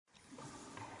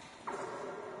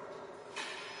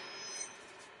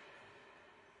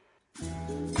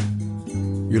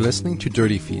You're listening to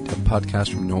Dirty Feet, a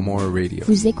podcast from No More Radio.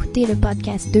 Vous écoutez le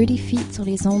podcast Dirty Feet sur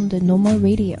les ondes de No More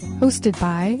Radio. Hosted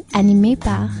by, Animé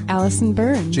par Allison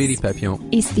Burns, JD Papillon.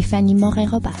 et Stéphanie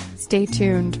Morin-Robert. Stay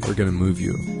tuned. We're gonna move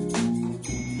you.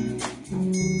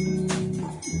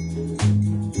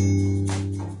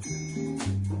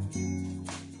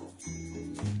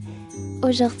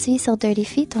 Aujourd'hui, sur Dirty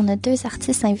Feet, on a deux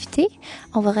artistes invités.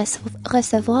 On va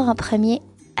recevoir en premier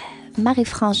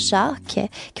Marie-France Jacques,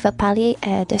 qui va parler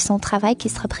de son travail qui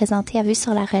sera présenté à Vue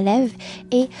sur la Relève.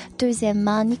 Et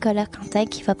deuxièmement, Nicolas Quentin,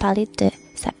 qui va parler de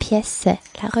sa pièce,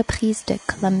 la reprise de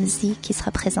Clumsy, qui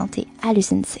sera présentée à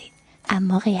l'Usine C, à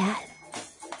Montréal.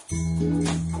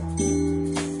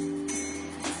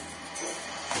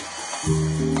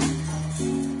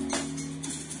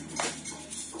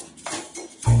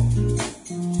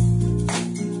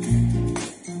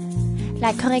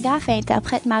 La chorégraphe et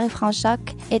interprète Marie-France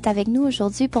Jacques est avec nous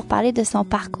aujourd'hui pour parler de son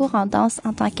parcours en danse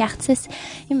en tant qu'artiste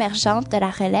émergente de la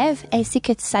relève, ainsi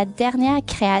que de sa dernière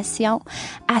création,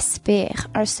 Aspire,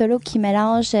 un solo qui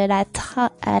mélange la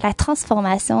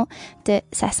transformation de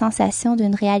sa sensation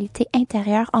d'une réalité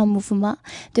intérieure en mouvement,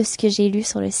 de ce que j'ai lu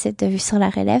sur le site de Vue sur la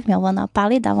Relève, mais on va en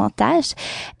parler davantage.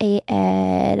 Et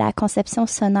la conception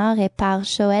sonore est par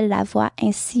Joël Lavoie,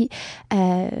 ainsi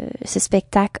ce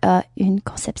spectacle a une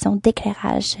conception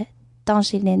d'éclairage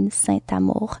d'Angéline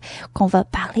Saint-Amour, qu'on va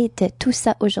parler de tout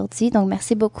ça aujourd'hui. Donc,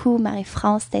 merci beaucoup,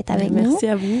 Marie-France, d'être avec nous. Merci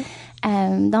à vous.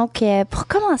 Donc, pour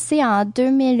commencer, en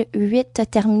 2008, tu as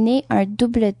terminé un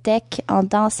double deck en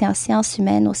danse et en sciences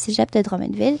humaines au Cégep de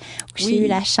Drummondville, où j'ai eu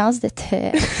la chance de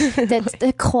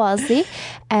te croiser.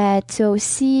 Tu as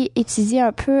aussi étudié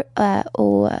un peu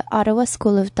au Ottawa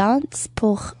School of Dance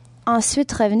pour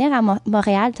ensuite revenir à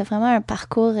Montréal. Tu as vraiment un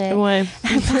parcours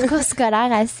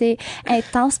scolaire assez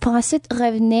intense pour ensuite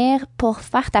revenir pour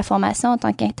faire ta formation en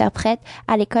tant qu'interprète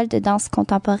à l'École de danse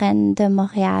contemporaine de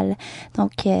Montréal.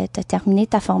 Donc, tu as terminé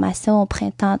ta formation au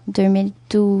printemps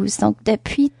 2012. Donc,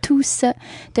 depuis tout ça,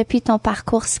 depuis ton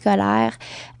parcours scolaire,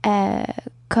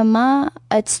 comment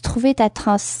as-tu trouvé ta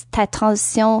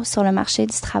transition sur le marché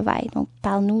du travail? Donc,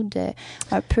 parle-nous de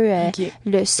un peu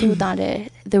le saut dans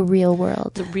the real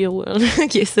world. The real world.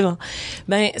 OK, c'est bon.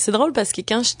 Ben, c'est drôle parce que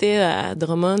quand j'étais à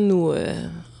Drummond ou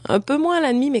un peu moins à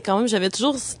la nuit, mais quand même, j'avais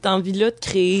toujours cette envie-là de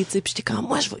créer, tu sais. Puis j'étais comme,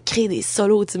 moi, je vais créer des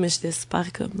solos, tu sais, mais j'étais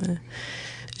super comme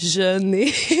jeune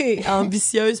et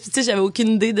ambitieuse. Puis tu sais, j'avais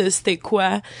aucune idée de c'était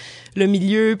quoi le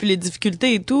milieu, puis les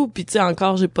difficultés et tout. Puis tu sais,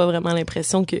 encore, j'ai pas vraiment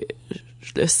l'impression que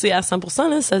je le sais à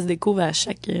 100%, là, ça se découvre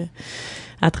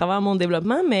à travers mon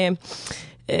développement, mais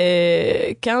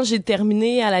quand j'ai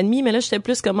terminé à la nuit, mais là, j'étais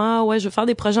plus comme, je veux faire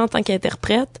des projets en tant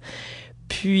qu'interprète.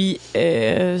 Puis,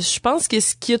 je pense que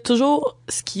ce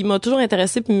qui m'a toujours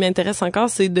intéressé puis m'intéresse encore,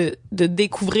 c'est de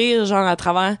découvrir, genre, à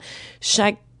travers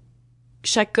chaque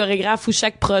chorégraphe ou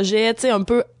chaque projet, tu sais, un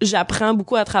peu, j'apprends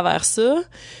beaucoup à travers ça.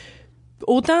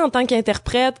 Autant en tant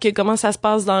qu'interprète que comment ça se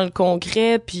passe dans le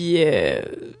concret, puis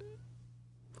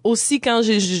aussi quand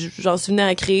j'en suis venue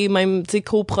à créer, même, tu sais,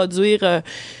 coproduire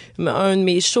un de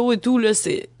mes shows et tout, là,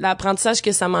 c'est l'apprentissage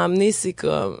que ça m'a amené, c'est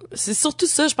surtout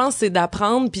ça, je pense, c'est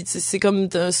d'apprendre, puis c'est comme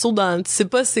un saut dans, tu sais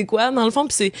pas c'est quoi, dans le fond,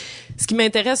 puis c'est, ce qui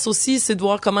m'intéresse aussi, c'est de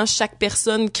voir comment chaque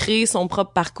personne crée son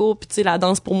propre parcours, puis tu sais, la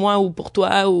danse pour moi ou pour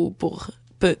toi ou pour,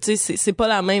 tu sais, c'est pas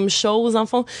la même chose, en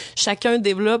fond, chacun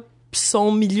développe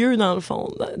son milieu dans le fond,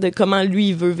 de comment lui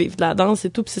il veut vivre de la danse et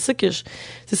tout, puis c'est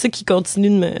ça qui continue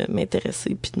de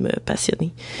m'intéresser puis de me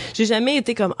passionner. J'ai jamais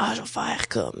été comme je vais faire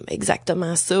comme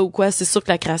exactement ça ou quoi. C'est sûr que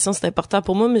la création c'est important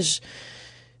pour moi, mais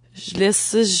je laisse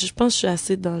ça, je pense que je suis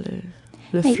assez dans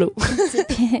le flow.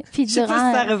 Puis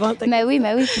durant,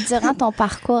 puis durant ton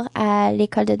parcours à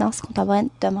l'École de danse contemporaine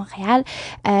de Montréal,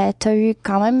 t'as eu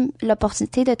quand même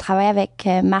l'opportunité de travailler avec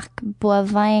Marc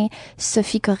Boivin,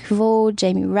 Sophie Corriveau,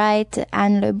 Jamie Wright,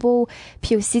 Anne Lebeau,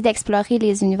 puis aussi d'explorer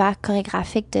les univers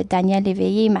chorégraphiques de Daniel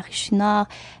Léveillé, Marie Chouinard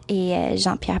et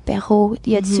Jean-Pierre Perrault.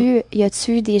 Y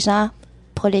a-tu des gens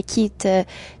pour lesquels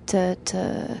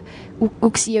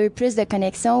ou s'il y a eu plus de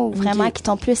connexions ou vraiment qui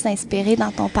t'ont plus inspiré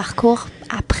dans ton parcours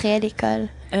après l'école?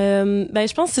 Ben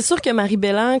je pense que c'est sûr que Marie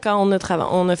Bellan, quand on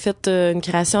a fait une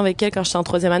création avec elle quand j'étais en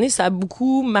 3e année, ça a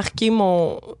beaucoup marqué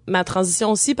ma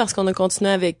transition aussi parce qu'on a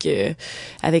continué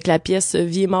avec la pièce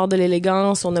Vie et mort de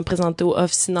l'élégance, on a présenté au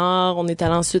Officinard, on est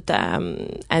allé ensuite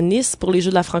à Nice pour les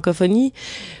Jeux de la francophonie.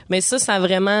 Mais ça a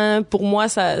vraiment, pour moi,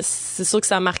 c'est sûr que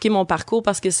ça a marqué mon parcours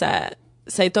parce que ça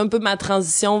a été un peu ma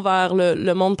transition vers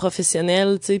le monde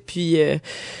professionnel, tu sais, puis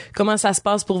comment ça se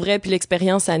passe pour vrai, puis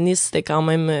l'expérience à Nice, c'était quand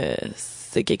même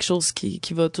c'était quelque chose qui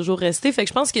va toujours rester. Fait que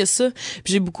je pense que ça,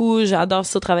 puis j'adore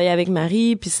ça travailler avec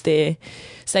Marie, puis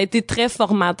ça a été très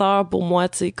formateur pour moi,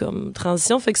 tu sais, comme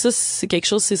transition. Fait que ça, c'est quelque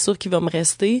chose, c'est sûr, qui va me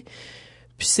rester.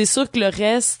 Puis c'est sûr que le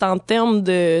reste, en termes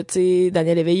de, tu sais,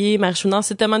 Daniel Éveillé, Marie Chouinard,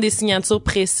 c'est tellement des signatures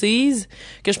précises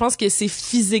que je pense que c'est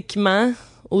physiquement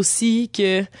aussi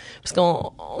que, parce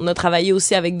qu'on a travaillé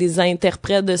aussi avec des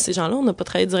interprètes de ces gens-là, on n'a pas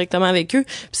travaillé directement avec eux.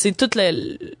 Puis c'est tout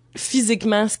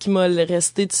physiquement ce qui m'a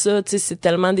resté de ça, tu sais, c'est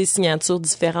tellement des signatures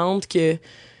différentes que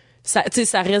ça, tu sais,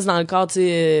 ça reste dans le corps, tu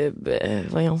sais,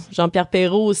 voyons, Jean-Pierre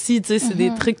Perrault aussi, tu sais, c'est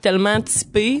des trucs tellement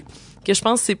typés que je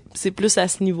pense que c'est plus à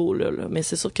ce niveau-là, là. Mais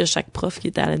c'est sûr que chaque prof qui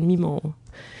était à l'admis m'ont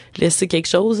laissé quelque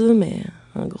chose, là, mais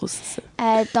en gros, c'est ça.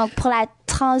 Donc, pour la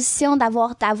transition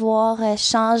d'avoir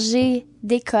changé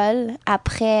d'école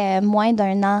après moins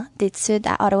d'1 an d'études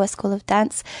à Ottawa School of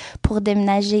Dance pour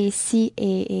déménager ici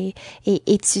et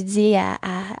étudier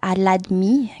à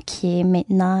l'ADMI, qui est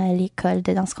maintenant l'école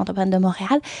de danse contemporaine de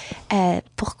Montréal.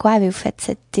 Pourquoi avez-vous fait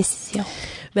cette décision?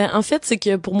 Ben, en fait, c'est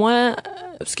que pour moi,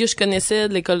 ce que je connaissais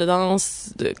de l'école de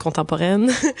danse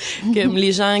contemporaine, comme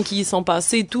les gens qui y sont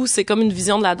passés et tout, c'est comme une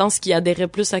vision de la danse qui adhérait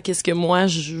plus à qu'est-ce que moi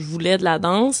je voulais de la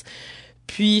danse.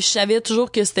 Puis je savais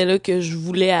toujours que c'était là que je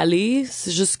voulais aller.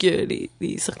 C'est juste que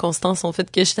les circonstances ont fait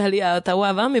que j'étais allée à Ottawa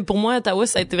avant. Mais pour moi, Ottawa,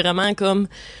 ça a été vraiment comme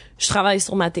je travaille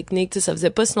sur ma technique. Tu sais, ça faisait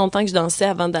pas si longtemps que je dansais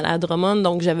avant d'aller à Drummond,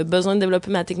 donc j'avais besoin de développer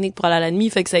ma technique pour aller à l'ADMI.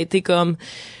 Fait que ça a été comme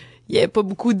il y avait pas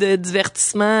beaucoup de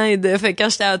divertissement fait que quand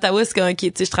j'étais à Ottawa, c'est comme OK,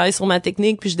 tu sais, je travaille sur ma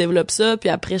technique puis je développe ça, puis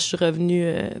après je suis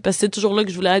revenue parce que c'est toujours là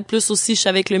que je voulais être. Plus aussi, je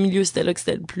savais que le milieu c'était là que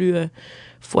c'était le plus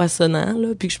foisonnant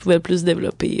là, puis que je pouvais plus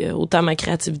développer autant ma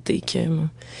créativité que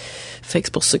fait que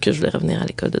c'est pour ça que je voulais revenir à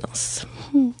l'école de danse.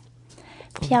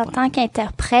 Puis en tant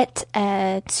qu'interprète,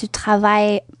 tu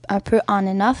travailles un peu on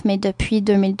and off, mais depuis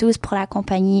 2012 pour la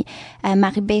compagnie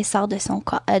Marie-Bé sort de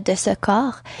ce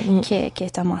corps que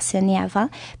tu as mentionné avant.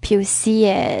 Puis aussi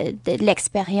de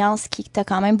l'expérience qui t'a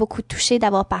quand même beaucoup touché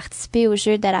d'avoir participé aux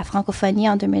Jeux de la francophonie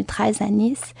en 2013 à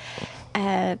Nice.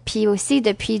 Puis aussi,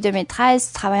 depuis 2013,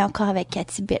 tu travailles encore avec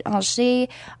Cathy Bélanger.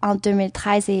 En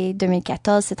 2013 et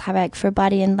 2014, tu travailles avec For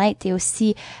Body and Light et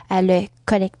aussi le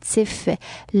collectif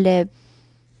Le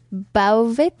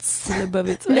Bowitz.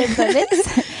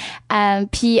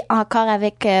 Puis encore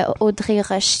avec Audrey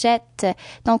Rochette.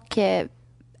 Donc,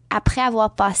 après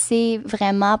avoir passé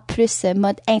vraiment plus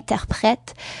mode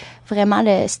interprète, vraiment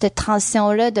cette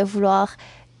transition-là de vouloir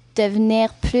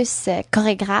devenir plus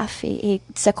chorégraphe et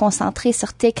se concentrer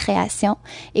sur tes créations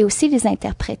et aussi les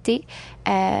interpréter.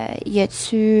 Y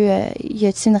a-tu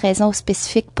une raison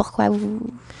spécifique pourquoi vous...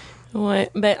 Ouais,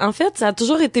 ben en fait, ça a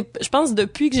toujours été, je pense,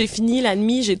 depuis que j'ai fini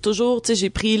l'ADMI, j'ai toujours, tu sais, j'ai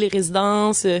pris les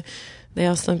résidences.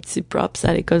 D'ailleurs, c'est un petit props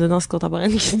à l'école de danse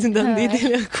contemporaine qui nous donne des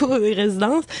cours des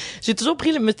résidences. J'ai toujours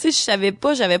pris mais tu sais, j'avais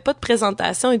pas de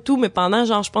présentation et tout, mais pendant,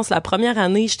 genre, je pense, la première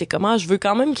année, j'étais comme, je veux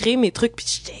quand même créer mes trucs, puis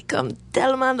j'étais comme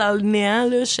tellement dans le néant,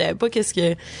 là, je savais pas qu'est-ce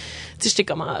que... Tu sais, j'étais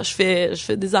comme, je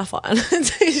fais des affaires, là.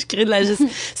 Je crée de la gestion.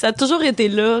 Ça a toujours été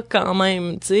là, quand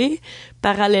même, tu sais,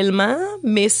 parallèlement,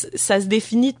 mais ça se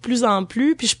définit de plus en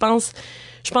plus, puis je pense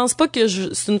pas que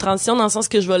c'est une transition dans le sens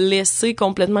que je vais laisser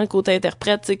complètement le côté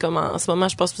interprète, tu sais, comme en ce moment,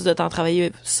 je passe plus de temps à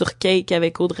travailler sur Cake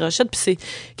avec Audrey Rochette, puis c'est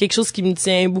quelque chose qui me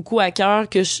tient beaucoup à cœur,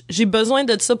 que j'ai besoin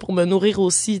de ça pour me nourrir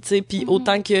aussi, tu sais, puis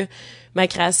autant que ma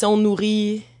création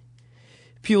nourrit.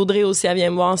 Puis Audrey aussi, elle vient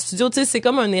me voir en studio. Tu sais, c'est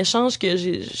comme un échange que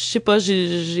je sais pas,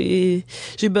 j'ai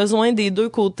besoin des deux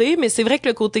côtés, mais c'est vrai que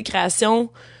le côté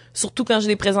création, surtout quand j'ai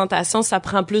des présentations, ça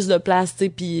prend plus de place, tu sais,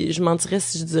 puis je mentirais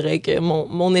si je dirais que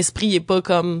mon esprit est pas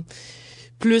comme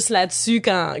plus là-dessus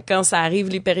quand ça arrive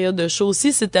les périodes de show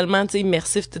aussi, c'est tellement, tu sais,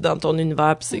 immersif, t'es dans ton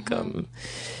univers, puis c'est comme...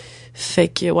 Fait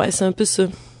que, ouais, c'est un peu ça.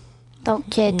 Donc,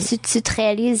 tu te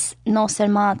réalises non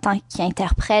seulement en tant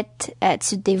qu'interprète,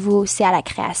 tu te dévoues aussi à la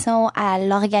création, à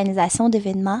l'organisation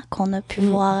d'événements qu'on a pu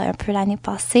voir un peu l'année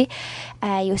passée,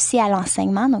 et aussi à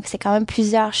l'enseignement. Donc, c'est quand même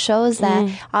plusieurs choses.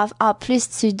 En plus,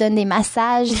 tu donnes des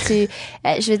massages.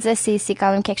 Je veux dire, c'est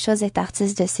quand même quelque chose d'être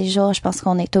artiste de ces jours. Je pense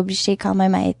qu'on est obligé quand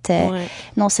même à être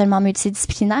non seulement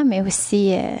multidisciplinaire, mais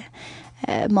aussi...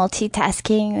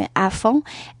 multitasking à fond.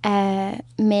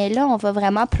 Mais là, on va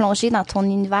vraiment plonger dans ton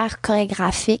univers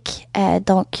chorégraphique.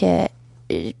 Donc,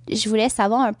 je voulais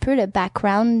savoir un peu le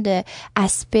background de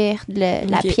Aspire,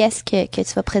 la pièce que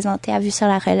tu vas présenter à Vue sur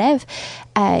la relève,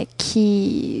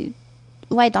 qui...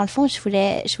 Ouais, dans le fond, je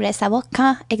voulais savoir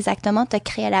quand exactement tu as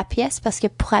créé la pièce, parce que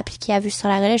pour appliquer à Vue sur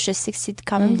la relève, je sais que c'est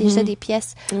quand même déjà des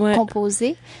pièces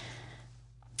composées.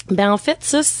 Ben en fait,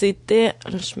 ça c'était,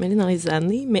 je suis mêlée dans les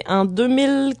années, mais en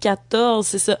 2014,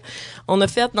 c'est ça. On a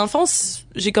fait, dans le fond,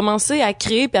 j'ai commencé à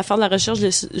créer puis à faire de la recherche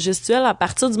gestuelle à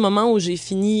partir du moment où j'ai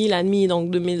fini la nuit, donc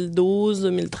 2012,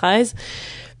 2013.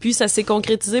 Puis ça s'est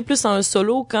concrétisé plus en un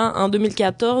solo quand, en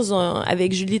 2014,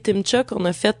 avec Julie Timchuk, on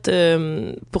a fait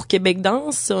pour Québec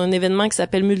Danse un événement qui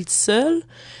s'appelle Multisol.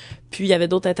 Puis il y avait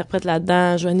d'autres interprètes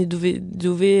là-dedans, Joanie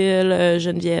Douville,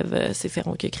 Geneviève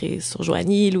Céferon qui a créé sur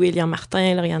Joanie, Louis-Élian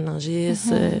Martin, Lauriane Langis,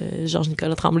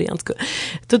 Georges-Nicolas Tremblay, en tout cas.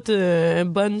 Toute une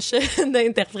bunch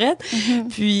d'interprètes.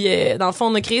 Puis dans le fond,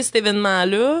 on a créé cet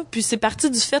événement-là. Puis c'est parti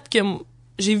du fait que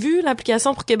j'ai vu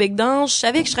l'application pour Québec Danse, je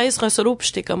savais que je travaillais sur un solo, puis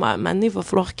j'étais comme, maintenant, il va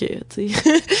falloir que, tu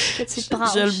sais... que tu te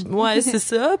branches. Ouais, c'est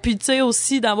ça. Puis, tu sais,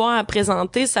 aussi, d'avoir à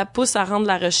présenter, ça pousse à rendre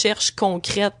la recherche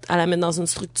concrète, à la mettre dans une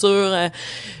structure,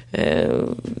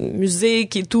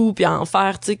 musique et tout, puis à en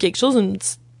faire, tu sais, quelque chose, une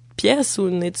petite pièce ou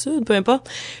une étude, peu importe.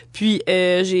 Puis,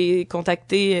 j'ai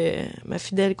contacté ma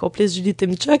fidèle complice Julie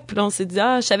Timchuk, puis là, on s'est dit,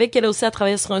 je savais qu'elle aussi a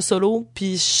travaillé sur un solo,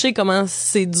 puis je sais comment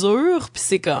c'est dur, puis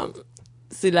c'est comme...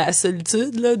 c'est la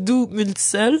solitude, là, d'où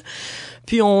Multisol.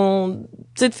 Puis on,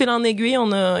 tu sais, de fil en aiguille,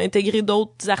 on a intégré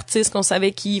d'autres artistes qu'on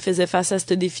savait qui faisaient face à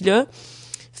ce défi-là.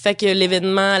 Fait que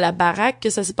l'événement à la Baraque, que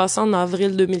ça s'est passé en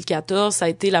avril 2014, ça a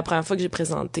été la première fois que j'ai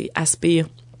présenté Aspire.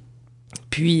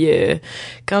 Puis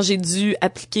quand j'ai dû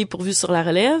appliquer pour Vue sur la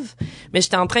relève, mais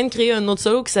j'étais en train de créer un autre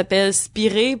solo qui s'appelle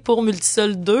Spiré pour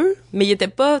Multisol 2, mais il était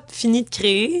pas fini de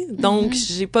créer, donc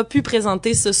j'ai pas pu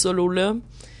présenter ce solo-là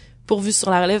pour Vue sur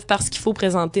la relève parce qu'il faut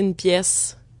présenter une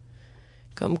pièce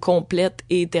comme complète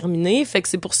et terminée. Fait que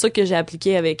c'est pour ça que j'ai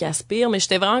appliqué avec Aspire. Mais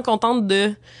j'étais vraiment contente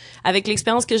avec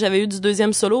l'expérience que j'avais eue du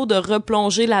deuxième solo, de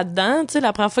replonger là-dedans. Tu sais,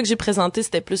 la première fois que j'ai présenté,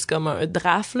 c'était plus comme un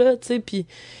draft, là, tu sais, puis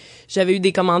j'avais eu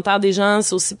des commentaires des gens.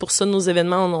 C'est aussi pour ça, nos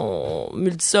événements,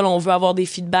 Multisol, on veut avoir des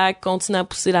feedbacks, continuer à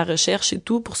pousser la recherche et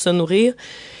tout pour se nourrir.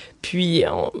 Puis,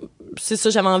 c'est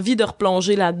ça, j'avais envie de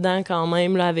replonger là-dedans quand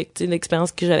même, là, avec, tu sais,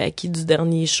 l'expérience que j'avais acquis du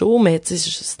dernier show, mais, tu sais,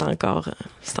 c'est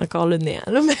encore le néant,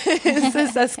 là, mais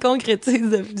ça se concrétise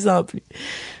de plus en plus.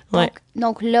 Ouais.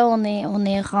 Donc là, on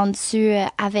est rendu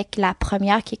avec la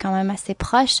première qui est quand même assez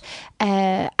proche.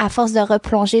 À force de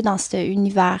replonger dans cet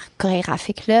univers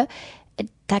chorégraphique-là,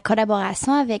 ta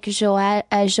collaboration avec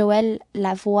Joël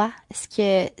Lavoie, est-ce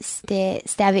que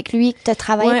c'était avec lui que tu as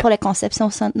travaillé pour la conception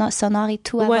sonore et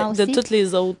tout avant aussi? Ouais, de toutes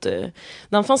les autres.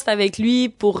 Dans le fond, c'était avec lui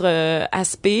pour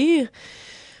Aspire.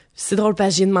 C'est drôle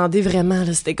parce que j'ai demandé vraiment,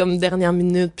 là, c'était comme dernière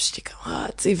minute, puis j'étais comme,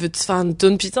 tu sais, veux-tu faire une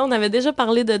toune? Puis tu sais, on avait déjà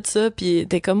parlé de ça, puis il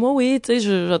était comme, oui, tu sais,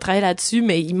 je vais travailler là-dessus,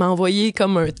 mais il m'a envoyé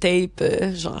comme un tape,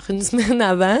 genre une semaine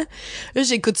avant. Là,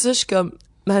 j'écoute ça, je suis comme,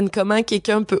 man, comment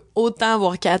quelqu'un peut autant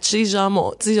avoir catché,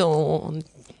 genre, tu sais, on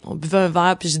buvait un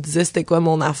verre, puis je disais c'était quoi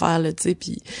mon affaire, là, tu sais,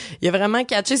 puis il a vraiment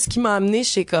catché ce qui m'a amené, je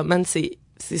sais comme, man, c'est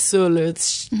ça, là.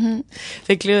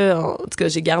 Fait que là, en tout cas,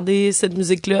 j'ai gardé cette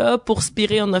musique-là. Pour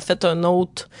Spiré, on a fait une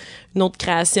autre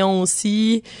création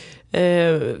aussi.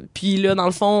 Puis là, dans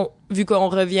le fond, vu qu'on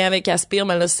revient avec Aspire,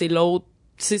 mais là, c'est l'autre.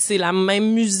 Tu sais, c'est la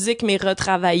même musique, mais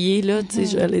retravaillée, là. Tu sais,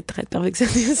 je vais aller très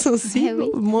perfectionniste aussi. Oui.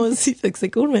 Moi aussi, fait que c'est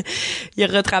cool, mais il a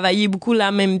retravaillé beaucoup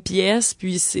la même pièce.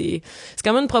 Puis c'est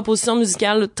quand même une proposition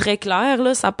musicale très claire,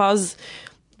 là. Ça passe...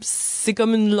 C'est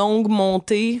comme une longue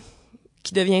montée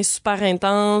qui devient super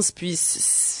intense, puis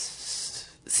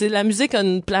c'est la musique a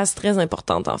une place très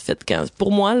importante en fait.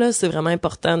 Pour moi là, c'est vraiment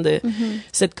important de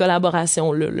cette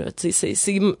collaboration là. Tu sais,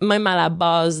 c'est même à la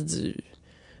base du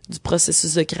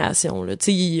processus de création là.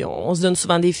 Tu sais, on se donne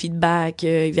souvent des feedbacks,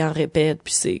 il vient en répète,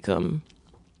 puis c'est comme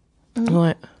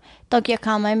ouais. Donc il y a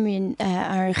quand même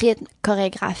un rythme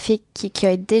chorégraphique qui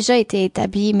a déjà été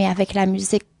établi, mais avec la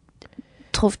musique.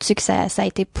 Trouves-tu que ça a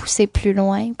été poussé plus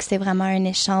loin, que c'est vraiment un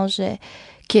échange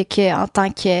que en tant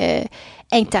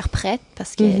qu'interprète,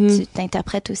 parce que tu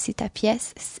t'interprètes aussi ta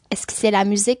pièce, est-ce que c'est la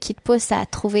musique qui te pousse à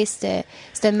trouver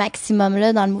ce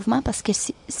maximum-là dans le mouvement? Parce que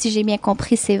si j'ai bien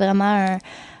compris, c'est vraiment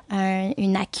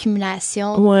une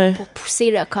accumulation pour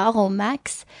pousser le corps au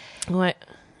max.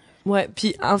 Ouais.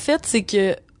 Puis en fait, c'est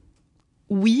que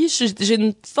oui, j'ai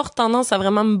une forte tendance à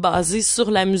vraiment me baser sur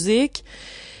la musique.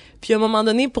 Puis à un moment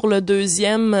donné, pour le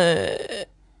deuxième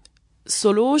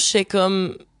solo, j'étais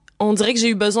comme... On dirait que j'ai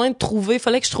eu besoin de trouver...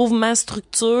 Fallait que je trouve ma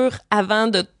structure avant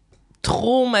de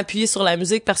trop m'appuyer sur la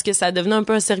musique parce que ça devenait un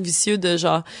peu un servicieux de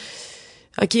genre...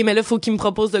 OK, mais là, faut qu'il me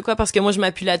propose de quoi parce que moi, je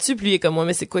m'appuie là-dessus. Puis lui, il est comme, ouais,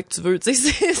 mais c'est quoi que tu veux? Tu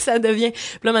sais, ça devient... Puis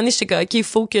là, à un moment donné, j'étais comme, OK,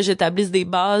 faut que j'établisse des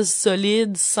bases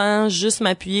solides sans juste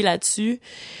m'appuyer là-dessus.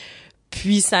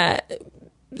 Puis ça...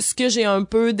 Ce que j'ai un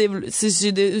peu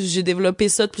j'ai développé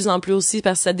ça de plus en plus aussi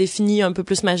parce que ça définit un peu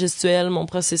plus ma gestuelle, mon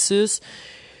processus.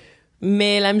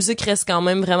 Mais la musique reste quand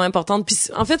même vraiment importante. Puis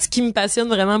en fait, ce qui me passionne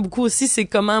vraiment beaucoup aussi, c'est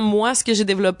comment moi, ce que j'ai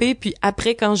développé, puis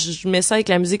après, quand je mets ça avec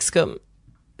la musique, c'est comme,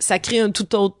 ça crée un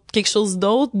tout autre, quelque chose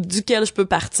d'autre duquel je peux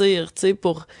partir, tu sais,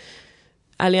 pour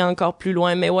aller encore plus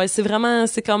loin. Mais ouais, c'est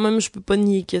quand même, je peux pas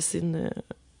nier que c'est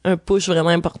un push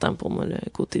vraiment important pour moi, le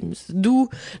côté musique. D'où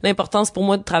l'importance pour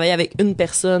moi de travailler avec une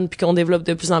personne, puis qu'on développe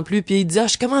de plus en plus, puis il dit,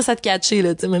 je commence à te catcher,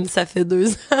 là, tu sais, même si ça fait 2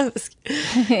 ans, parce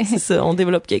que c'est ça, on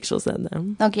développe quelque chose là-dedans.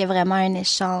 Donc, il y a vraiment un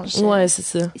échange. Ouais, c'est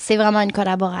ça. C'est vraiment une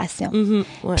collaboration. Mm-hmm,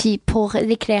 ouais. Puis, pour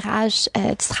l'éclairage,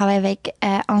 tu travailles avec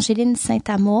Angéline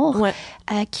Saint-Amour, Ouais.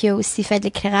 qui a aussi fait de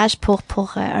l'éclairage pour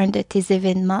un de tes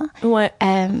événements. Ouais.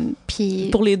 Puis,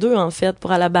 Pour les deux, en fait,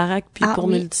 pour à la baraque, puis Ah, pour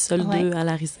oui. Multisol Ouais. 2 à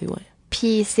la risée, ouais.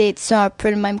 puis c'est-tu un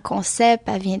peu le même concept?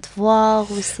 Elle vient te voir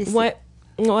ou c'est... Ouais.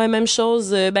 Ouais, même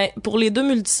chose. Ben, pour les deux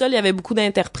Multisol, il y avait beaucoup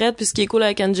d'interprètes. Puis ce qui est cool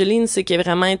avec Angeline, c'est qu'elle est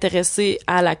vraiment intéressée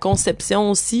à la conception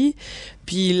aussi.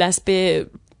 Puis l'aspect,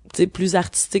 tu sais, plus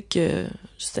artistique que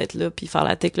juste être là puis faire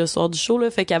la tech le soir du show, là.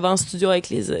 Fait qu'elle va en studio avec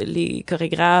les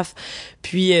chorégraphes.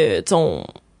 Puis, tu sais,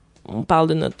 on parle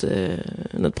de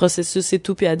notre processus et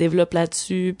tout, puis elle développe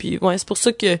là-dessus. Puis, ouais, c'est pour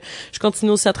ça que je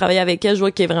continue aussi à travailler avec elle. Je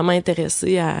vois qu'elle est vraiment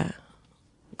intéressée à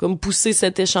comme pousser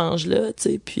cet échange-là, tu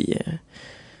sais. Puis...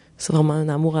 c'est vraiment un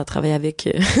amour à travailler avec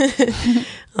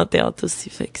en théâtre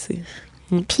aussi, fait que c'est...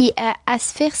 Puis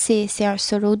Asphyr, c'est un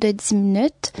solo de 10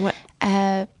 minutes.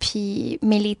 Ouais. Puis,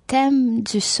 mais les thèmes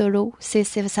du solo, ça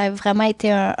a vraiment été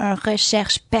un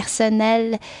recherche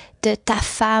personnelle de ta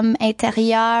femme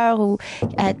intérieure ou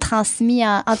transmis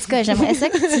en tout cas, j'aimerais ça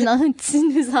que tu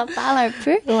nous en parles un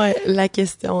peu. Ouais, la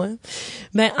question, hein.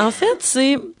 Ben, en fait,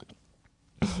 c'est...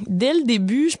 Dès le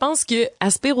début, je pense que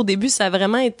Asphyr, au début, ça a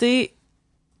vraiment été...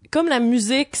 Comme la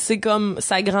musique, c'est comme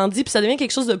ça grandit puis ça devient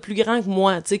quelque chose de plus grand que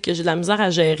moi, tu sais, que j'ai de la misère à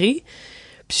gérer.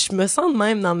 Puis je me sens de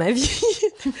même dans ma vie.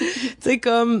 Tu sais,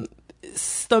 comme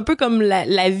c'est un peu comme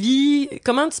la vie,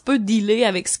 comment tu peux dealer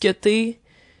avec ce que t'es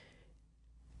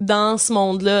dans ce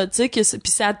monde-là, tu sais,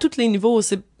 puis c'est à tous les niveaux,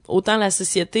 c'est autant la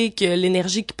société que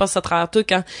l'énergie qui passe à travers toi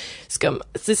quand c'est comme,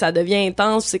 tu sais, ça devient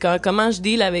intense, c'est comment je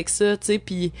deal avec ça, tu sais,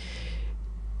 puis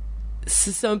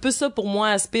c'est un peu ça pour moi,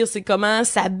 Asphyr, c'est comment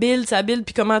ça build,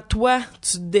 puis comment toi,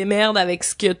 tu te démerdes avec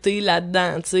ce que t'es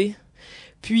là-dedans, tu sais.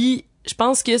 Puis, je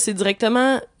pense que c'est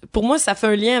directement, pour moi, ça fait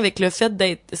un lien avec le fait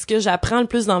d'être, ce que j'apprends le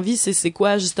plus dans la vie, c'est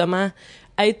quoi, justement,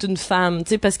 être une femme, tu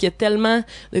sais, parce qu'il y a tellement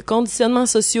de conditionnements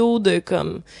sociaux, de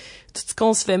comme, tout ce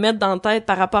qu'on se fait mettre dans la tête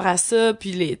par rapport à ça,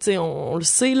 puis tu sais, on le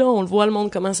sait, là, on le voit, le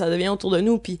monde, comment ça devient autour de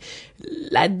nous, puis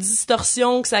la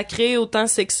distorsion que ça crée, autant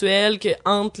sexuelle que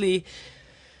entre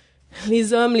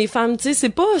les hommes, les femmes, tu sais, c'est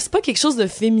pas quelque chose de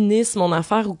féministe, mon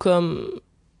affaire, ou comme,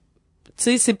 tu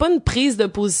sais, c'est pas une prise de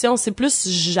position, c'est plus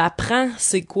j'apprends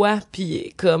c'est quoi,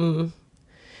 puis comme,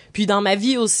 puis dans ma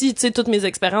vie aussi, tu sais, toutes mes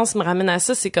expériences me ramènent à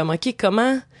ça, c'est comme, ok,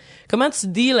 comment tu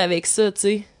deals avec ça, tu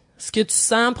sais, ce que tu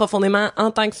sens profondément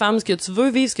en tant que femme, ce que tu veux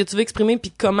vivre, ce que tu veux exprimer,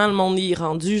 puis comment le monde y est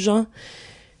rendu, genre,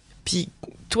 puis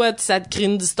toi, ça te crée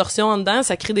une distorsion en dedans,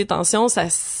 ça crée des tensions,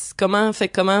 comment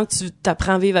tu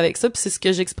t'apprends à vivre avec ça, puis c'est ce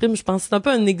que j'exprime, je pense, c'est un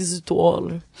peu un exutoire,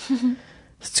 là.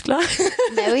 C'est-tu clair?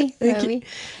 Ben oui, ben Okay. oui.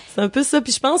 C'est un peu ça,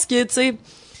 puis je pense que, tu sais,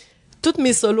 toutes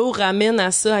mes solos ramènent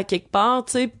à ça à quelque part,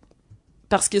 tu sais,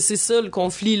 parce que c'est ça le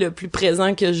conflit le plus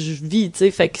présent que je vis, tu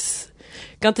sais, fait que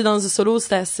quand t'es dans un solo,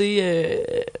 c'est assez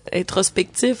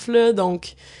introspectif, là,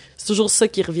 donc c'est toujours ça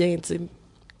qui revient, tu sais.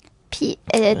 Puis,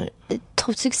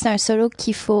 trouves-tu que c'est un solo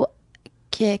qu'il faut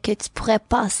que tu pourrais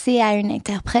passer à une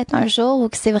interprète un jour ou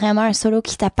que c'est vraiment un solo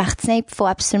qui t'appartient et il faut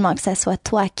absolument que ça soit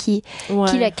toi qui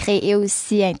l'a créé et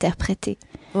aussi interprété?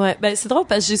 Ouais, ben c'est drôle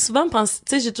parce que j'ai souvent pensé,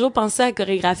 tu sais, j'ai toujours pensé à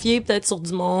chorégraphier peut-être sur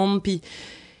du monde, puis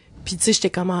tu sais, j'étais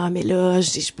comme mais là,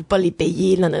 je peux pas les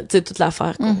payer, là, tu sais, toute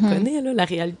l'affaire qu'on connaît, là, la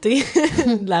réalité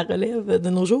de la relève de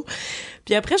nos jours.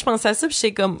 Puis après, je pensais à ça, puis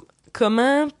j'étais comme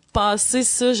comment passer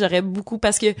ça, j'aurais beaucoup,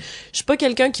 parce que je suis pas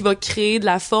quelqu'un qui va créer de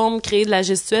la forme, créer de la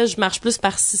gestuelle, je marche plus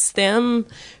par système,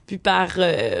 puis par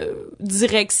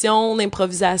direction,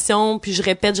 d'improvisation, puis je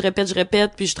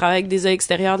répète, puis je travaille avec des œils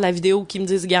extérieurs de la vidéo qui me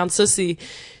disent, regarde ça, c'est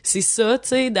ça, tu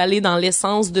sais, d'aller dans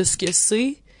l'essence de ce que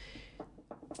c'est.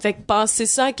 Fait que passer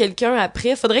ça à quelqu'un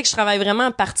après, faudrait que je travaille vraiment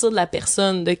à partir de la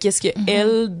personne, de qu'est-ce que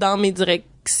elle, dans mes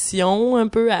directions, un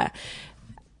peu,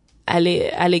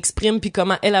 elle exprime, puis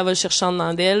comment elle va chercher en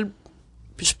dedans d'elle.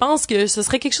 Puis je pense que ce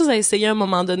serait quelque chose à essayer à un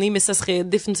moment donné, mais ce serait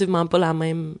définitivement pas la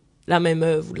même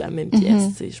œuvre ou la même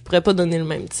pièce. T'sais. Je pourrais pas donner le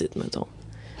même titre, mettons.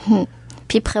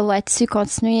 Puis prévois-tu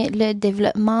continuer le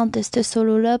développement de ce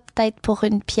solo-là, peut-être pour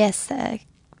une pièce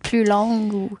plus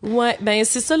longue ou... Ouais, ben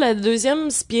c'est ça, la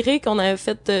deuxième spirée qu'on avait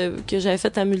faite, que j'avais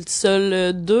faite à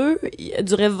Multisol 2, elle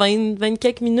durait 20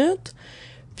 quelques minutes.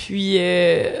 Puis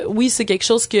oui, c'est quelque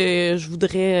chose que je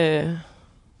voudrais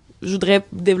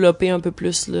développer un peu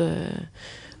plus là,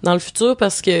 dans le futur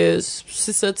parce que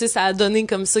c'est ça, tu sais, ça a donné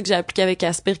comme ça que j'ai appliqué avec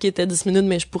Aspire qui était 10 minutes,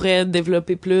 mais je pourrais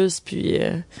développer plus, puis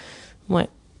ouais,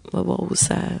 on va voir où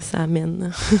ça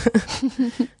amène.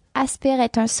 Aspire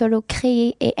est un solo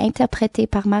créé et interprété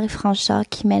par Marie-France Jacques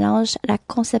qui mélange la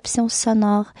conception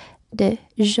sonore de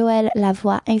Joël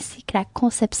Lavoie ainsi que la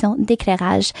conception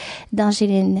d'éclairage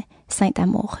d'Angéline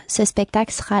Saint-Amour. Ce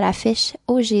spectacle sera à l'affiche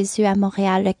au Jésus à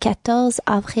Montréal le 14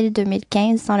 avril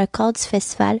 2015 dans le cadre du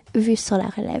festival Vue sur la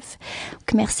relève.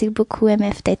 Donc, merci beaucoup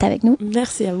MF d'être avec nous.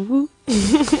 Merci à vous.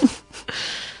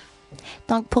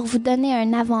 Donc, pour vous donner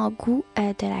un avant-goût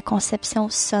de la conception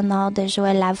sonore de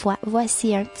Joël Lavoie,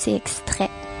 voici un petit extrait.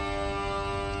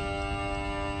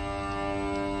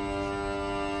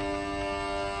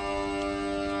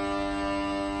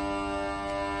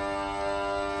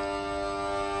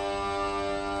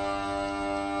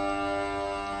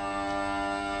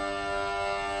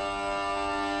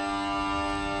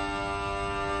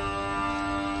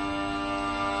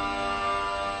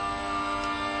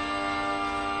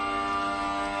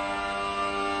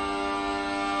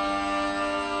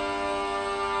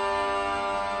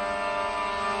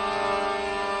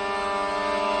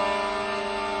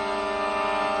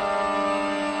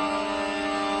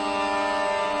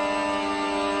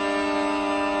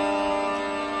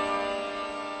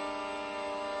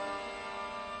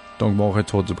 Donc, bon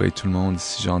retour du break tout le monde,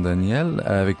 ici Jean-Daniel.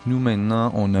 Avec nous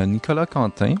maintenant, on a Nicolas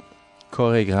Quentin,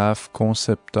 chorégraphe,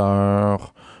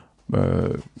 concepteur,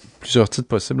 plusieurs titres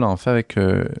possibles en fait avec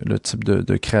le type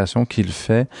de création qu'il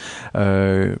fait.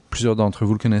 Plusieurs d'entre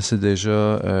vous le connaissez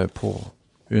déjà pour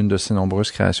une de ses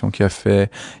nombreuses créations qu'il a fait.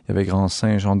 Il y avait Grand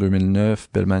Singe en 2009,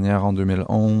 Belle Manière en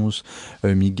 2011,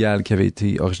 Miguel qui avait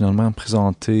été originalement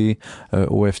présenté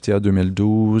au FTA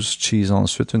 2012, Cheese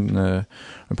ensuite, un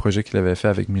projet qu'il avait fait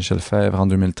avec Michel Fèvre en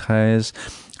 2013.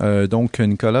 Donc,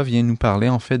 Nicolas vient nous parler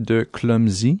en fait de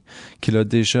Clumsy, qu'il a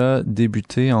déjà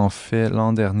débuté en fait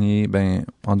l'an dernier,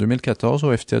 en 2014,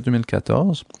 au FTA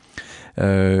 2014.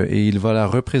 Et il va la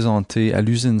représenter à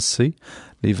l'Usine C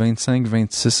les 25,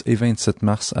 26 et 27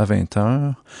 mars à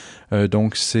 20h.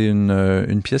 Donc, c'est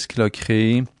une pièce qu'il a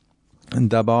créée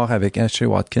d'abord avec Ashley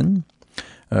Watkin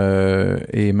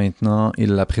et maintenant,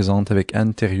 il la présente avec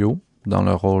Anne Thériault dans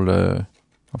le rôle,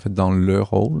 dans le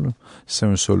rôle. C'est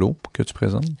un solo que tu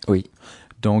présentes? Oui.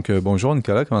 Donc, bonjour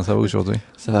Nicolas, comment ça va aujourd'hui?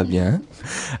 Ça va bien.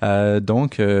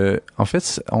 En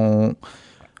fait,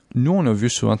 nous, on a vu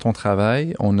souvent ton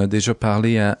travail. On a déjà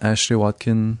parlé à Ashley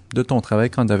Watkin de ton travail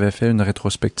quand tu avais fait une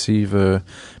rétrospective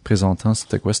présentant,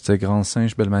 c'était quoi? C'était Grand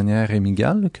Singe, Belle Manière et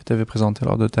Miguel que tu avais présenté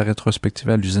lors de ta rétrospective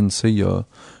à l'Usine C il y a,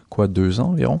 2 ans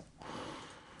environ?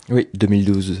 Oui,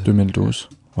 2012. 2012.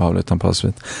 Wow, le temps passe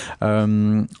vite.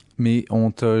 Mais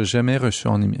on t'a jamais reçu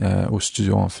au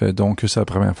studio, en fait. Donc, c'est la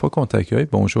première fois qu'on t'accueille.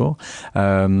 Bonjour.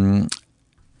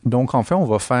 Donc, en fait, on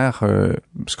va faire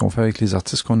ce qu'on fait avec les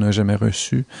artistes qu'on n'a jamais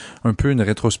reçus, un peu une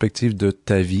rétrospective de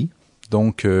ta vie,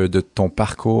 donc de ton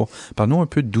parcours. Parle-nous un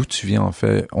peu d'où tu viens, en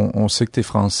fait. On sait que tu es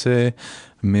français,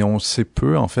 mais on sait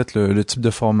peu, en fait, le type de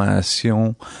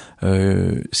formation,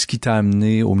 ce qui t'a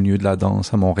amené au milieu de la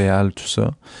danse à Montréal, tout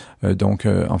ça. Donc,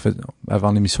 en fait,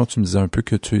 avant l'émission, tu me disais un peu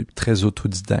que tu es très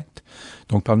autodidacte.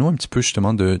 Donc, parle-nous un petit peu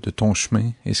justement de ton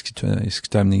chemin et ce qui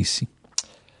t'a amené ici.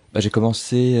 J'ai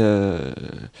commencé...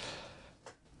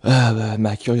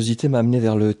 ma curiosité m'a amené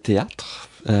vers le théâtre,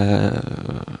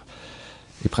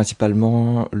 et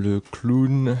principalement le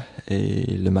clown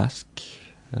et le masque.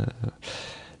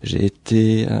 J'ai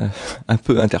été un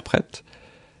peu interprète.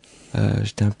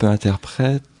 J'étais un peu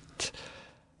interprète,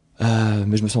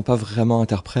 mais je me sens pas vraiment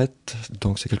interprète,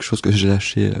 donc c'est quelque chose que j'ai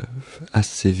lâché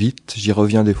assez vite. J'y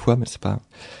reviens des fois, mais c'est pas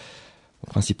mon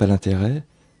principal intérêt.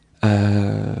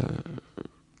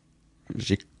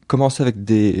 J'ai commencé avec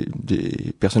des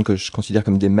personnes que je considère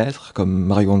comme des maîtres, comme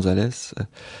Mario Gonzalez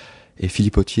et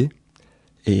Philippe Autier.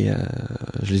 Et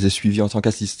je les ai suivis en tant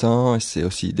qu'assistant, et c'est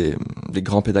aussi des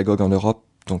grands pédagogues en Europe.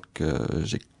 Donc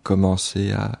j'ai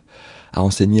commencé à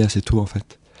enseigner assez tôt, en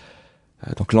fait.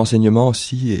 Donc l'enseignement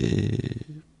aussi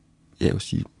est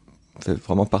aussi fait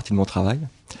vraiment partie de mon travail.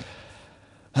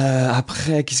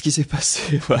 Après, qu'est-ce qui s'est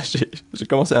passé? Voilà, j'ai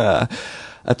commencé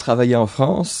à travailler en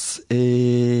France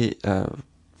et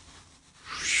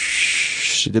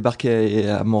j'ai débarqué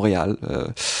à Montréal.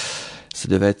 Ça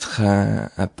devait être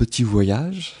un petit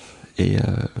voyage et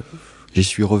j'y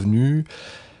suis revenu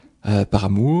par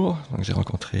amour. Donc j'ai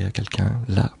rencontré quelqu'un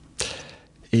là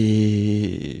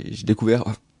et j'ai découvert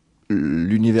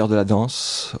l'univers de la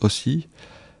danse aussi.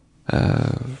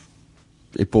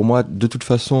 Et pour moi, de toute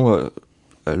façon,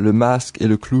 le masque et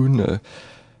le clown,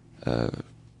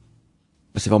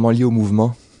 c'est vraiment lié au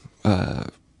mouvement.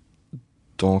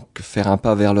 Donc faire un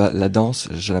pas vers la danse,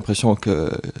 j'ai l'impression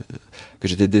que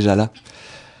j'étais déjà là.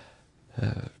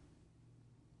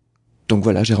 Donc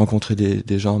voilà, j'ai rencontré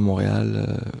des gens à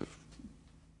Montréal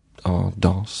en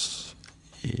danse.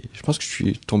 Et je pense que je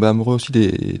suis tombé amoureux aussi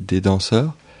des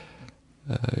danseurs.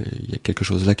 Il y a quelque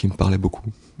chose là qui me parlait beaucoup.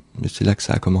 Mais c'est là que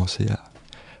ça a commencé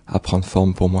à prendre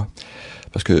forme pour moi.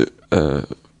 Parce que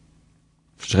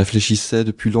je réfléchissais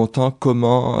depuis longtemps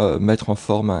comment mettre en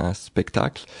forme un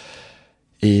spectacle.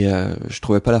 Et je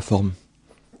trouvais pas la forme.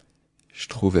 Je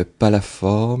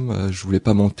voulais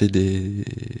pas monter des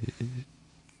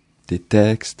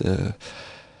textes.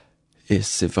 Et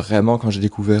c'est vraiment quand j'ai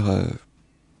découvert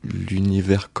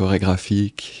l'univers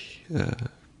chorégraphique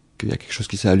qu'il y a quelque chose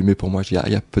qui s'est allumé pour moi. Il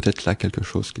y a peut-être là quelque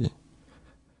chose qui...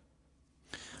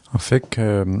 En fait,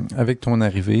 avec ton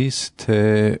arrivée,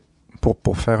 c'était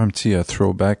pour faire un petit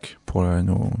throwback pour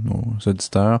nos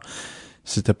auditeurs.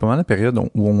 C'était pas mal la période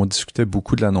où on discutait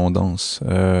beaucoup de la non-danse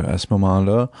à ce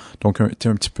moment-là. Donc, t'es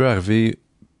un petit peu arrivé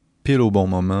pile au bon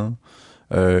moment.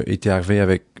 Et t'es arrivé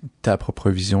avec ta propre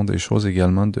vision des choses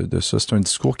également de ça. C'est un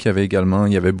discours il y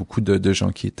avait beaucoup de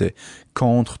gens qui étaient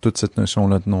contre toute cette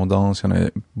notion-là de non-danse. Il y en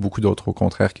avait beaucoup d'autres au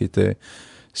contraire qui étaient...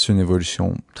 C'est une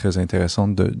évolution très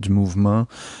intéressante du mouvement.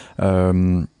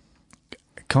 Quand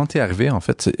t'es arrivé, en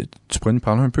fait, tu pourrais nous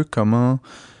parler un peu comment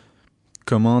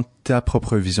ta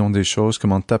propre vision des choses,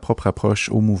 comment ta propre approche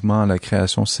au mouvement, à la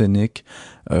création scénique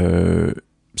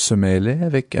se mêlait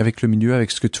avec le milieu, avec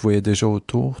ce que tu voyais déjà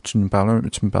autour. Tu me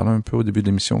parlais un peu au début de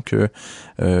l'émission que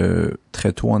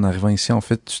très tôt en arrivant ici, en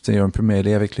fait, tu t'es un peu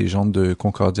mêlé avec les gens de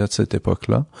Concordia de cette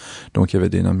époque-là. Donc il y avait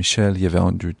Dana Michel, il y avait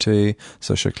Andrew Tate,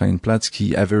 Sasha Kleinplatz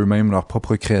qui avaient eux-mêmes leur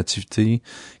propre créativité,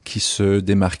 qui se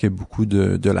démarquaient beaucoup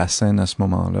de la scène à ce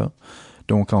moment-là.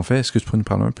 Donc en fait, est-ce que tu pourrais nous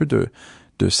parler un peu de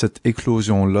cette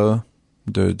éclosion-là,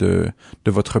 de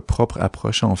votre propre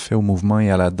approche en fait au mouvement et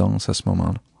à la danse à ce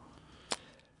moment-là?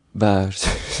 Bah, je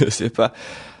sais pas.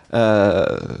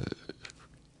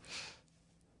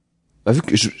 Vu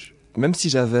que même si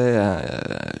j'avais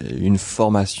une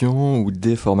formation ou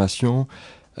des formations,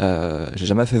 j'ai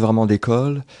jamais fait vraiment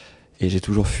d'école et j'ai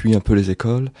toujours fui un peu les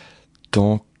écoles.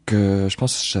 Donc, je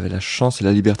pense que j'avais la chance et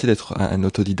la liberté d'être un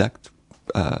autodidacte.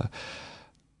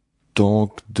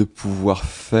 Donc, de pouvoir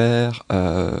faire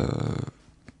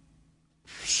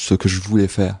ce que je voulais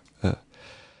faire.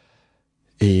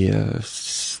 Et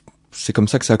c'est comme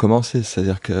ça que ça a commencé,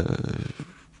 c'est-à-dire que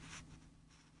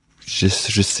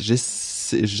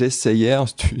j'essayais en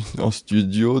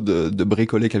studio de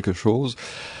bricoler quelque chose.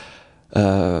 Et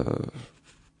à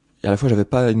la fois, j'avais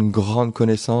pas une grande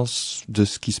connaissance de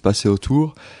ce qui se passait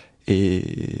autour,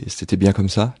 et c'était bien comme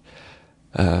ça.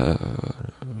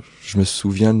 Je me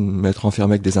souviens de m'être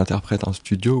enfermé avec des interprètes en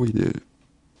studio et de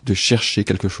chercher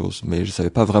quelque chose, mais je savais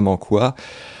pas vraiment quoi.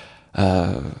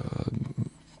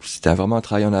 C'était vraiment un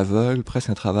travail en aveugle, presque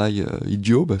un travail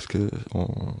idiot, parce que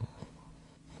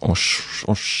on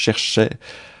cherchait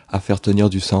à faire tenir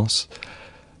du sens.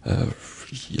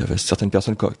 Il y avait certaines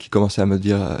personnes qui commençaient à me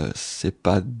dire c'est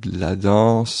pas de la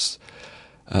danse,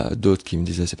 d'autres qui me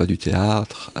disaient c'est pas du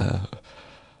théâtre,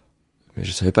 mais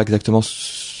je savais pas exactement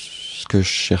ce que je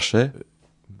cherchais.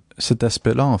 Cet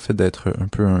aspect-là, en fait, d'être un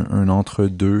peu un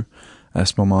entre-deux à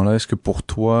ce moment-là, est-ce que pour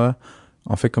toi,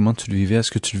 en fait, comment tu le vivais?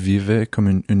 Est-ce que tu le vivais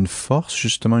comme une force,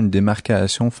 justement, une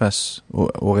démarcation face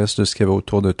au reste de ce qu'il y avait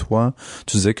autour de toi?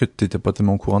 Tu disais que tu n'étais pas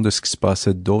tellement au courant de ce qui se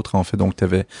passait d'autres, en fait, donc tu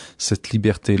avais cette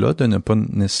liberté-là de ne pas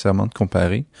nécessairement te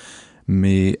comparer.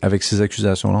 Mais avec ces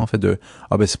accusations-là, en fait,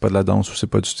 c'est pas de la danse ou c'est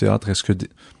pas du théâtre, est-ce que,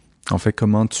 en fait,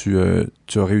 comment tu as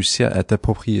réussi à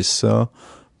t'approprier ça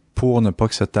pour ne pas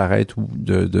que ça t'arrête ou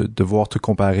de devoir te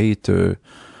comparer et te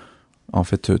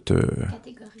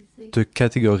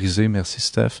catégoriser, merci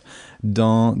Steph,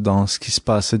 dans ce qui se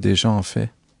passait déjà, en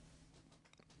fait?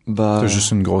 T'as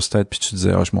juste une grosse tête puis tu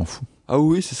disais, je m'en fous. Ah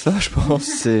oui, c'est ça, je pense.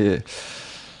 C'est...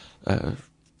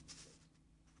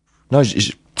 Non,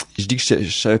 je dis que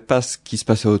je savais pas ce qui se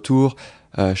passait autour.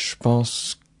 Je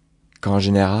pense qu'en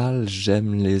général,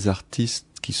 j'aime les artistes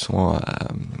qui sont à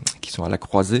la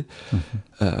croisée,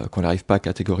 qu'on n'arrive pas à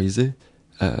catégoriser,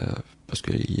 parce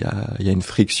qu'il y a une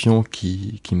friction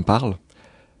qui me parle.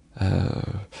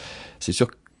 C'est sûr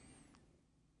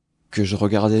que je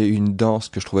regardais une danse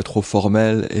que je trouvais trop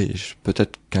formelle et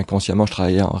peut-être qu'inconsciemment je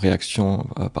travaillais en réaction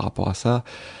par rapport à ça.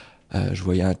 Je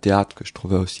voyais un théâtre que je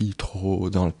trouvais aussi trop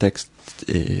dans le texte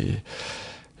et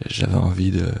j'avais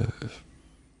envie de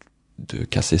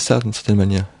casser ça d'une certaine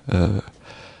manière.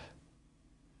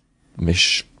 Mais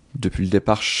depuis le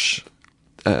départ,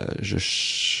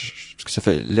 parce que ça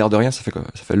fait l'air de rien, ça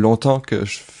fait longtemps que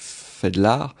je fais de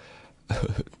l'art, à peu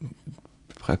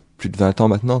près plus de 20 ans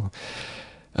maintenant,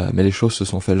 mais les choses se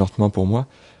sont faites lentement pour moi.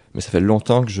 Mais ça fait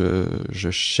longtemps que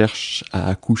je cherche à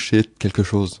accoucher de quelque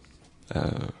chose.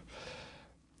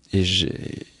 Et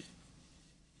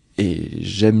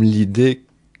j'aime l'idée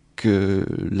que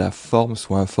la forme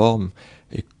soit informe.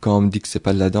 Et quand on me dit que c'est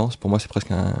pas de la danse, pour moi c'est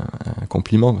presque un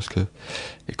compliment, parce que,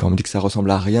 et quand on me dit que ça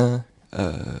ressemble à rien,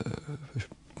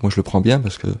 moi je le prends bien,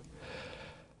 parce que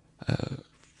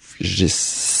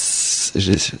j'essaye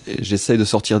de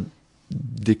sortir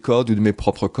des codes ou de mes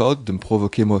propres codes, de me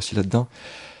provoquer moi aussi là-dedans.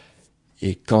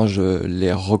 Et quand je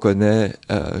les reconnais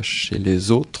chez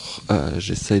les autres,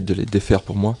 j'essaye de les défaire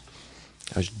pour moi.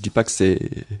 Je dis pas que c'est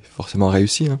forcément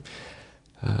réussi, hein,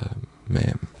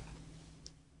 mais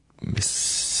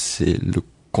c'est le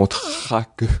contrat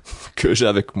que j'ai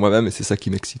avec moi-même, et c'est ça qui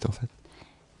m'excite en fait.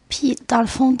 Puis, dans le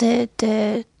fond,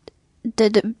 je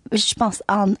pense,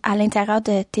 à l'intérieur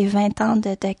de tes 20 ans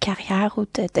de carrière ou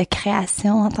de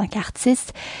création en tant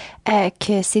qu'artiste,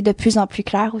 que c'est de plus en plus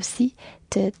clair aussi.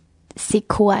 C'est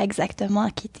quoi exactement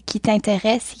qui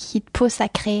t'intéresse et qui te pousse à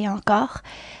créer encore?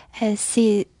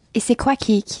 C'est quoi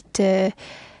qui te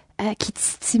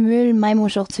stimule même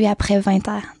aujourd'hui après 20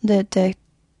 ans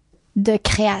de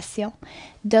création?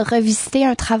 De revisiter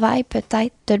un travail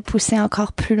peut-être, de le pousser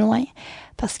encore plus loin?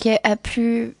 Parce que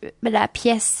plus la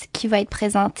pièce qui va être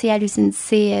présentée à l'usine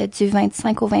C du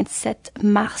 25 au 27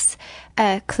 mars,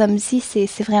 Clumsy,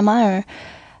 c'est vraiment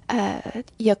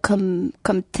il y a comme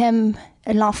thème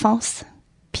l'enfance,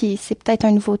 puis c'est peut-être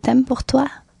un nouveau thème pour toi,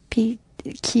 puis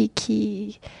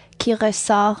qui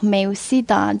ressort, mais aussi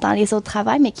dans les autres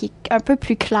travails, mais qui est un peu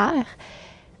plus clair.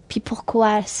 Puis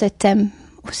pourquoi ce thème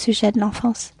au sujet de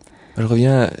l'enfance? Je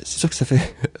reviens, c'est sûr que ça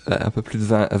fait un peu plus de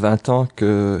 20 ans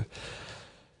que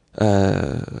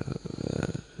je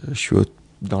suis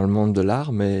dans le monde de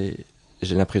l'art, mais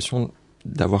j'ai l'impression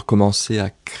d'avoir commencé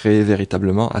à créer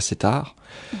véritablement assez tard.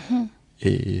 Mm-hmm.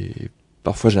 Et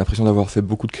parfois j'ai l'impression d'avoir fait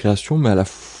beaucoup de créations, mais à la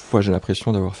fois j'ai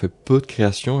l'impression d'avoir fait peu de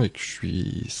créations et que je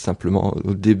suis simplement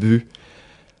au début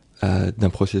d'un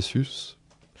processus.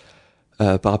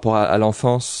 Par rapport à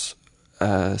l'enfance,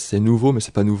 c'est nouveau, mais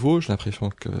c'est pas nouveau. J'ai l'impression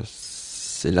que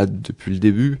c'est là depuis le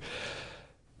début.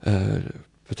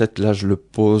 Peut-être là je le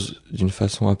pose d'une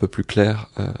façon un peu plus claire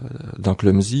dans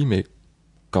Clumsy, mais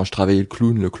quand je travaillais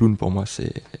le clown pour moi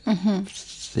c'est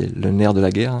le nerf de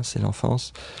la guerre, hein, c'est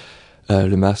l'enfance.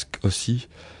 Le masque aussi.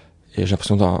 Et j'ai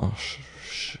l'impression dans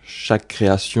chaque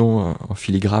création en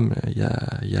filigrane, il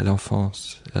y a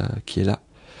l'enfance qui est là.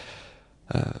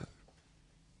 Non,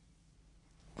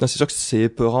 c'est sûr que c'est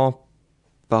épeurant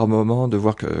par moment de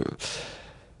voir que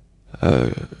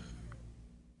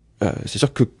c'est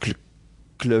sûr que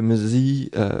Clumsy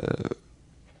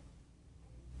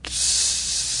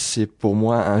c'est pour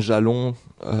moi un jalon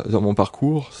dans mon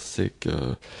parcours. C'est que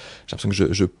j'ai l'impression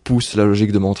que je pousse la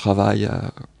logique de mon travail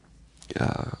à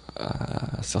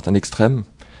un certain extrême.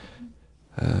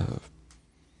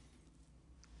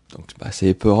 Donc c'est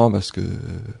épeurant parce que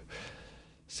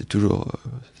c'est toujours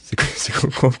c'est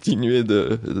continuer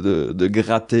de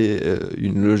gratter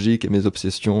une logique et mes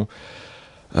obsessions.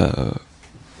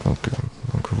 Donc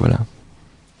voilà.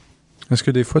 Est-ce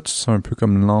que des fois tu te sens un peu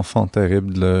comme l'enfant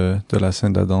terrible de la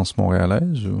scène de la danse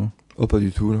montréalaise ou? Oh, pas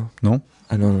du tout, là. Non?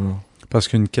 Ah non. Parce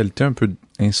qu'il y a une qualité un peu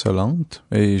insolente,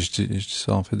 et je dis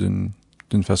ça en fait d'une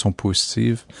façon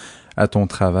positive, à ton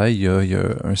travail, il y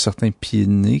a un certain pied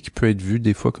de nez qui peut être vu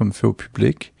des fois comme fait au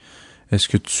public. Est-ce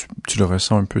que tu le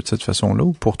ressens un peu de cette façon-là,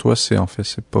 ou pour toi c'est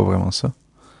pas vraiment ça?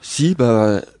 Si,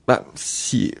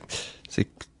 si, c'est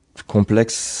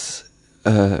complexe.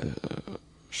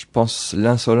 Je pense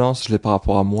l'insolence, je l'ai par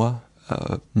rapport à moi.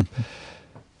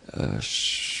 Je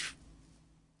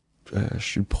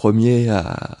suis le premier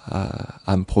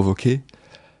à me provoquer.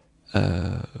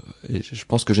 Et je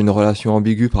pense que j'ai une relation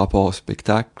ambiguë par rapport au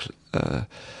spectacle.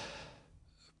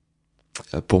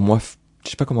 Pour moi, je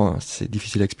sais pas comment, c'est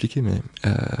difficile à expliquer, mais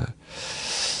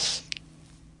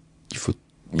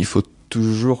il faut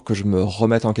toujours que je me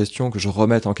remette en question, que je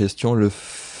remette en question le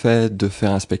fait de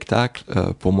faire un spectacle.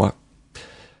 Pour moi,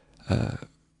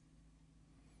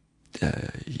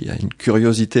 il y a une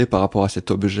curiosité par rapport à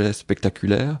cet objet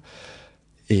spectaculaire,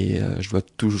 et je dois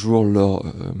toujours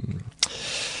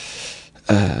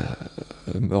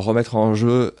me remettre en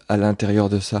jeu à l'intérieur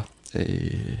de ça.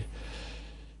 Et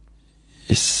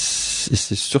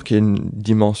c'est sûr qu'il y a une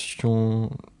dimension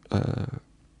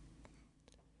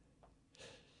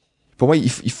pour moi,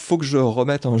 il faut que je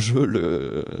remette en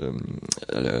jeu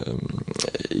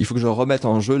il faut que je remette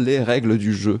en jeu les règles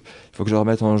du jeu. Il faut que je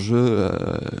remette en jeu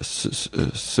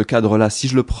ce cadre-là. Si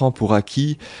je le prends pour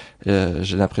acquis,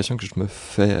 j'ai l'impression que je me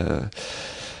fais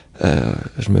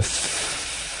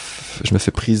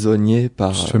prisonnier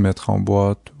par. Tu te fais mettre en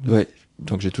boîte. Ouais.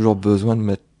 Donc j'ai toujours besoin de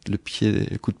mettre le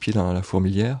coup de pied dans la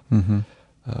fourmilière. Mhm.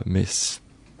 Mais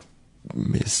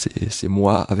c'est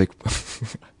moi avec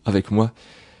moi.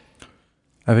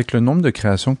 Avec le nombre de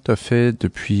créations que tu as fait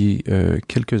depuis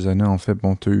quelques années, en fait,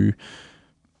 bon, tu as eu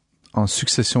en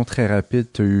succession très rapide,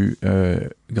 tu as eu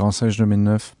Grand Singe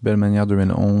 2009, Belle Manière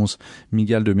 2011,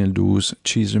 Miguel 2012,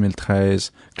 Cheese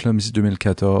 2013, Clumsy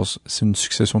 2014. C'est une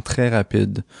succession très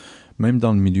rapide. Même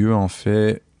dans le milieu, en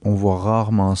fait, on voit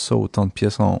rarement ça, autant de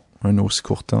pièces en un aussi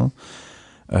court temps.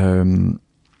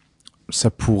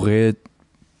 Ça pourrait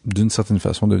d'une certaine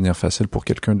façon devenir facile pour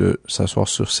quelqu'un de s'asseoir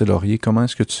sur ses lauriers. Comment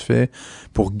est-ce que tu fais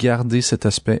pour garder cet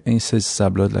aspect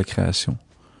insaisissable-là de la création?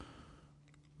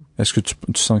 Est-ce que tu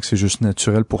sens que c'est juste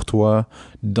naturel pour toi,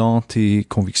 dans tes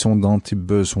convictions, dans tes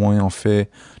besoins, en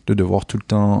fait, de devoir tout le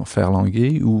temps faire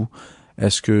languer, ou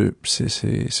est-ce que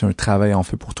c'est un travail, en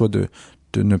fait, pour toi de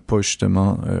ne pas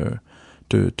justement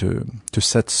te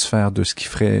satisfaire de ce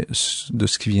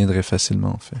qui viendrait facilement,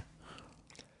 en fait?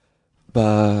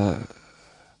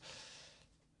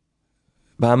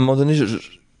 À un moment donné, je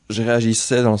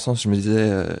réagissais dans le sens, je me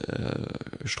disais,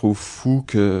 je trouve fou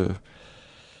qu'on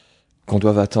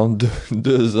doive attendre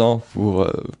 2 ans pour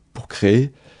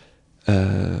créer.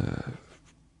 2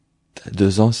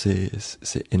 ans, c'est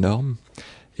énorme.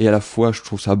 Et à la fois, je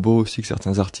trouve ça beau aussi que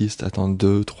certains artistes attendent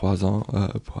 2-3 ans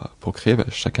pour créer.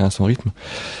 Chacun a son rythme.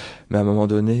 Mais à un moment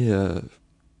donné,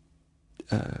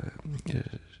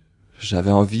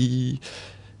 j'avais envie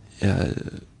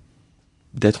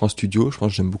d'être en studio. Je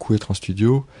pense que j'aime beaucoup être en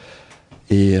studio.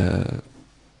 Et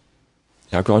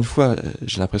encore une fois,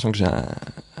 j'ai l'impression que j'ai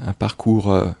un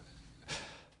parcours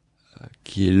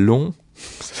qui est long.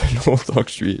 Ça fait longtemps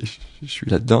que je suis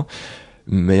là-dedans.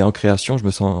 Mais en création, je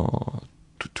me sens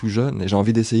tout jeune et j'ai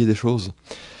envie d'essayer des choses.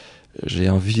 J'ai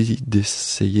envie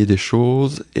d'essayer des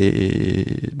choses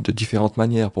et de différentes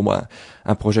manières. Pour moi,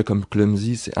 un projet comme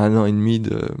Clumsy, c'est 1 an et demi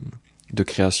de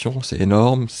création. C'est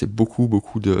énorme. C'est beaucoup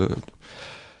de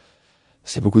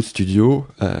studio.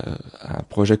 Un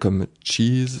projet comme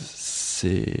Cheese,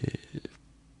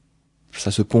 ça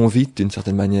se pond vite d'une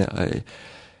certaine manière.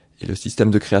 Et le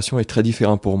système de création est très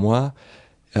différent pour moi.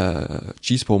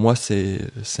 Cheese pour moi c'est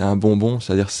un bonbon,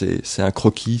 c'est-à-dire c'est un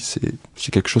croquis, c'est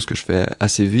quelque chose que je fais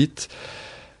assez vite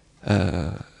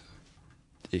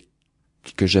et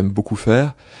que j'aime beaucoup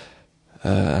faire.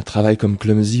 Un travail comme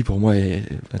Clumsy pour moi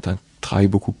est un travail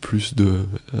beaucoup plus de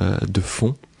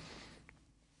fond.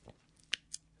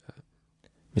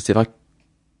 Mais c'est vrai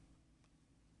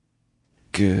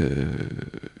que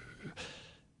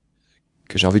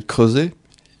j'ai envie de creuser.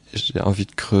 J'ai envie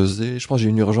de creuser. Je pense que j'ai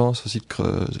une urgence aussi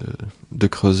de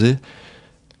creuser.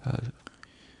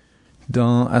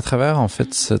 À travers, en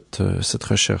fait, cette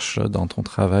recherche-là, dans ton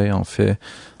travail, en fait,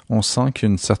 on sent qu'il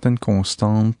y a une certaine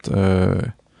constante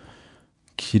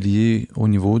qui est liée au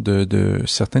niveau de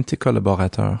certains de tes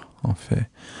collaborateurs, en fait.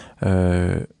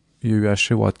 Il y a eu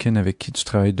Ashley Watkin avec qui tu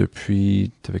travailles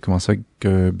depuis... Tu avais commencé avec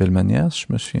Belle Manière, si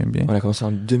je me souviens bien. On a commencé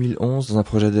en 2011 dans un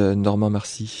projet de Normand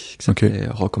Marcy qui s'appelait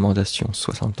Recommandation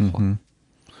 63.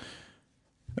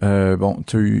 Mm-hmm. Bon,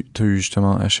 t'as eu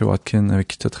justement Ashley Watkin avec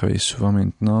qui tu as travaillé souvent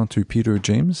maintenant. Tu as eu Peter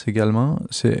James également.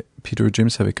 Peter James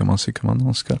avait commencé comment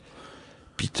dans ce cas?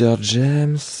 Peter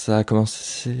James, ça a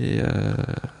commencé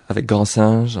avec Grand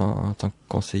Singe en tant que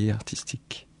conseiller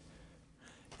artistique.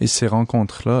 Et ces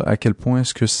rencontres-là, à quel point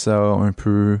est-ce que ça a un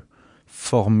peu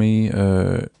formé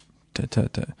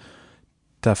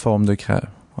ta forme de création?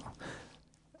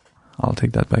 I'll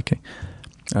take that back.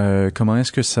 Comment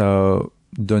est-ce que ça a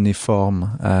donné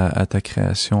forme à ta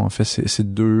création? En fait, ces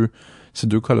deux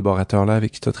collaborateurs-là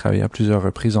avec qui tu as travaillé à plusieurs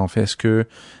reprises, en fait, est-ce que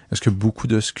beaucoup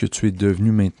de ce que tu es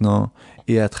devenu maintenant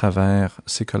est à travers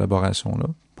ces collaborations-là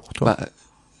pour toi?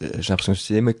 J'ai l'impression que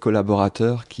c'est mes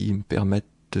collaborateurs qui me permettent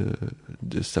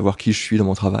de savoir qui je suis dans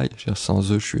mon travail.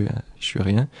 Sans eux, je suis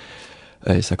rien.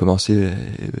 Et ça a commencé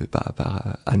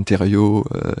par Anne Thériault,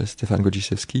 Stéphane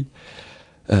Godziszewski.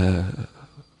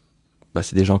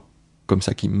 C'est des gens comme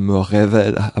ça qui me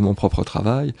révèlent à mon propre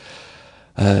travail.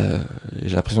 J'ai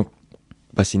l'impression que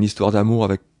c'est une histoire d'amour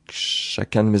avec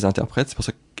chacun de mes interprètes. C'est pour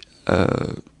ça que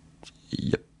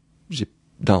j'ai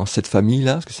dans cette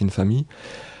famille-là, parce que c'est une famille,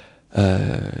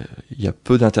 il y a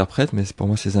peu d'interprètes, mais pour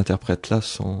moi ces interprètes-là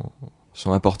sont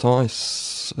importants et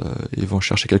vont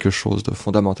chercher quelque chose de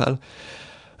fondamental.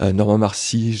 Normand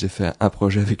Marcy, j'ai fait un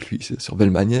projet avec lui sur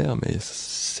Belle Manière, mais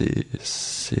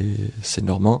c'est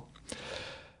Normand.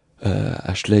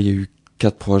 Ashley, il y a eu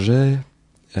 4 projets.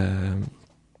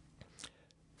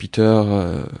 Peter,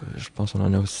 je pense on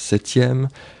en est au 7e.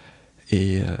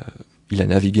 Et il a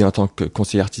navigué en tant que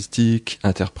conseiller artistique,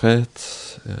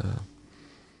 interprète.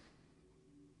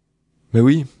 Mais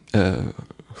oui,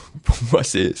 pour moi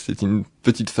c'est une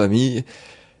petite famille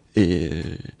et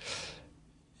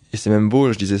c'est même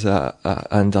beau. Je disais ça à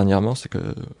Anne dernièrement, c'est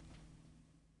que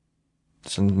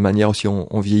c'est une manière aussi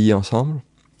on vieillit ensemble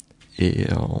et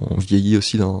on vieillit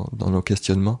aussi dans nos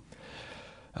questionnements.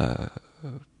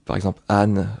 Par exemple,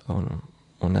 Anne,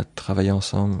 on a travaillé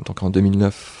ensemble donc en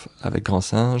 2009 avec Grand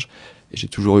Singe et j'ai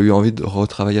toujours eu envie de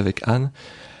retravailler avec Anne,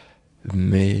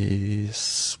 mais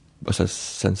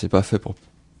ça ne s'est pas fait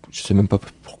je sais même pas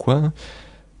pourquoi,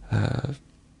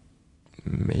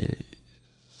 mais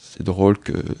c'est drôle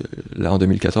que là en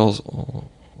 2014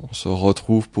 on se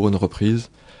retrouve pour une reprise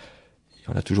et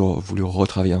on a toujours voulu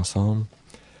retravailler ensemble.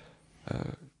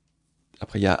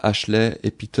 Après il y a Ashley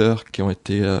et Peter qui ont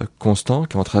été constants,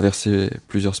 qui ont traversé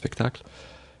plusieurs spectacles,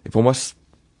 et pour moi ça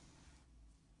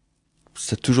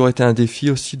a toujours été un défi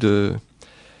aussi de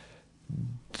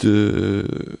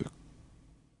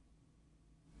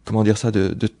comment dire ça,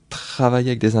 de travailler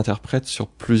avec des interprètes sur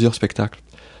plusieurs spectacles.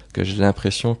 Que j'ai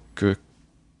l'impression que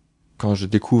quand je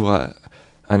découvre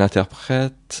un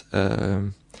interprète,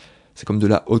 c'est comme de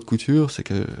la haute couture, c'est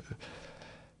que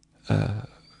je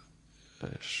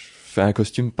fais un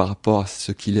costume par rapport à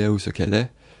ce qu'il est ou ce qu'elle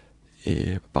est,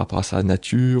 et par rapport à sa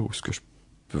nature ou ce que je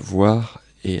peux voir,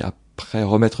 et après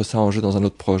remettre ça en jeu dans un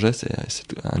autre projet, c'est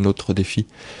un autre défi.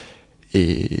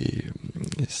 Et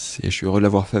je suis heureux de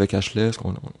l'avoir fait avec Ashley, parce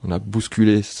qu'on a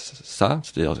bousculé ça,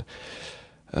 c'est-à-dire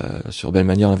sur Belle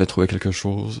Manière on avait trouvé quelque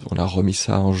chose, on a remis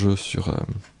ça en jeu sur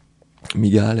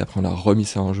Migal, et après on a remis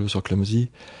ça en jeu sur Clumsy.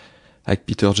 Avec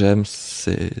Peter James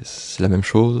c'est la même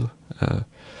chose,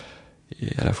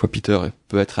 et à la fois Peter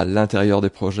peut être à l'intérieur des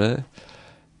projets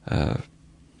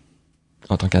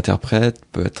en tant qu'interprète,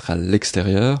 peut être à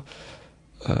l'extérieur.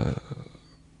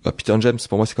 Peter James,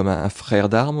 pour moi, c'est comme un frère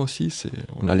d'armes aussi.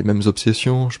 On a les mêmes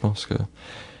obsessions. Je pense que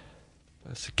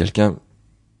c'est quelqu'un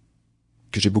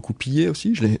que j'ai beaucoup pillé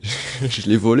aussi. Je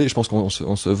l'ai volé. Je pense qu'on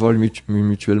se vole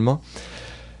mutuellement.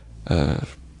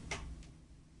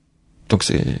 Donc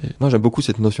j'aime beaucoup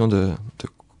cette notion de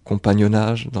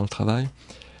compagnonnage dans le travail.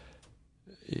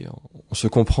 Et on se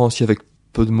comprend aussi avec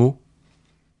peu de mots.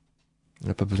 On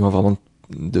n'a pas besoin vraiment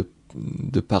de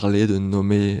parler, de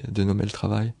nommer le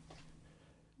travail.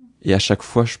 Et à chaque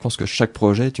fois, je pense que chaque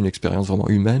projet est une expérience vraiment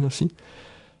humaine aussi.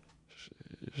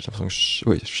 J'ai l'impression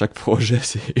que chaque projet,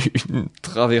 c'est une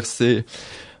traversée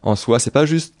en soi. C'est pas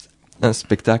juste un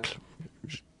spectacle.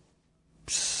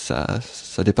 Ça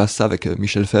dépasse ça. Avec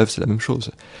Michel Fèvre, c'est la même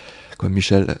chose. Comme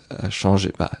Michel a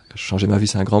changé ma vie,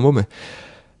 c'est un grand mot, mais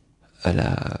elle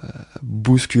a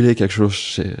bousculé quelque chose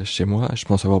chez moi. Je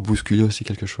pense avoir bousculé aussi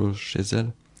quelque chose chez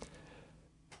elle.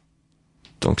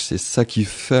 Donc c'est ça qui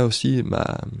fait aussi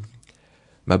ma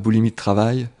boulimie de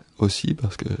travail aussi,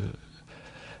 parce que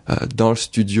dans le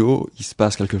studio il se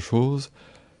passe quelque chose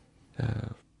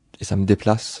et ça me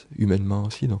déplace humainement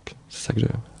aussi, donc c'est ça que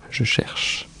je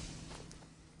cherche.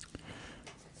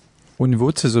 Au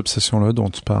niveau de ces obsessions-là dont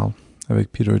tu parles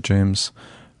avec Peter James,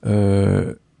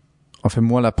 en fait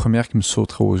moi la première qui me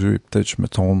sauterait aux yeux, et peut-être je me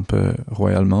trompe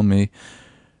royalement, mais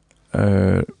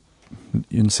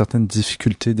il y a une certaine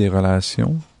difficulté des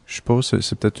relations. Je suppose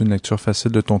c'est peut-être une lecture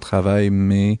facile de ton travail,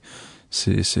 mais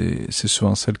c'est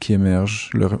souvent celle qui émerge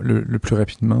le plus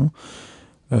rapidement.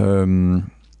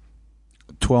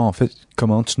 Toi, en fait,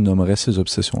 comment tu nommerais ces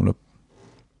obsessions-là?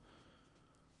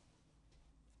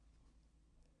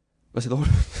 C'est drôle.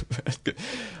 Parce que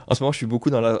en ce moment, je suis beaucoup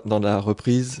dans la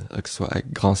reprise, que ce soit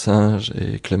avec Grand Singe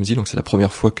et Clumsy, donc c'est la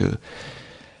première fois que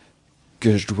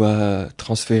je dois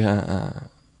transférer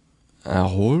un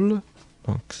rôle.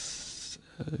 Donc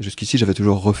jusqu'ici, j'avais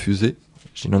toujours refusé.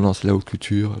 J'ai dit non, c'est la haute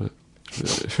couture.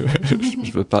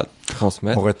 Je veux pas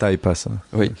transmettre. On retaille pas ça.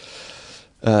 Oui.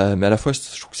 Mais à la fois,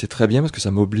 je trouve que c'est très bien parce que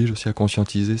ça m'oblige aussi à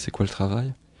conscientiser c'est quoi le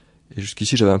travail. Et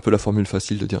jusqu'ici, j'avais un peu la formule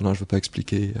facile de dire non, je veux pas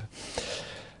expliquer.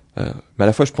 Mais à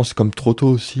la fois, je pense que c'est comme trop tôt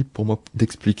aussi pour moi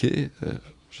d'expliquer.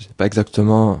 Je sais pas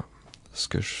exactement ce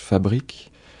que je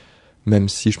fabrique, même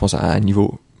si je pense à un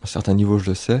certain niveau, je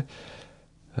le sais.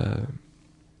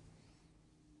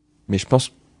 Mais je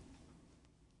pense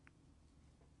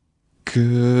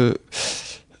que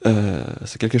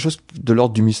c'est quelque chose de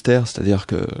l'ordre du mystère, c'est-à-dire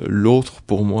que l'autre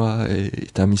pour moi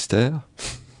est un mystère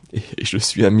et je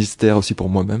suis un mystère aussi pour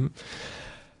moi-même,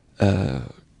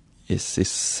 et c'est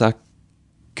ça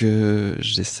que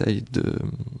j'essaye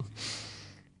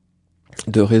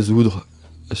de résoudre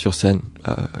sur scène.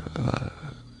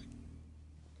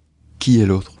 Qui est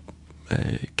l'autre?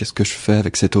 Et qu'est-ce que je fais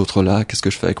avec cet autre-là? Qu'est-ce que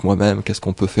je fais avec moi-même? Qu'est-ce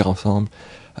qu'on peut faire ensemble?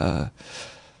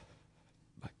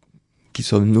 Qui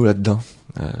sommes-nous là-dedans?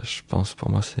 Je pense, pour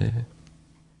moi, c'est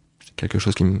quelque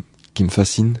chose qui me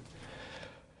fascine.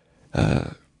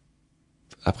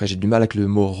 Après, j'ai du mal avec le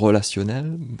mot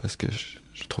relationnel, parce que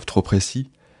je le trouve trop précis.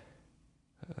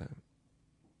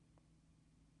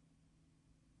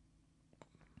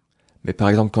 Mais par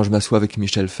exemple, quand je m'assois avec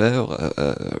Michel Febvre,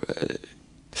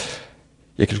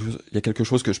 il y a quelque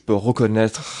chose que je peux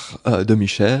reconnaître de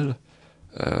Michel,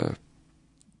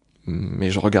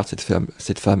 mais je regarde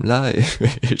cette femme-là et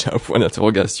j'ai un point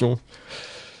d'interrogation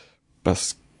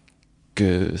parce que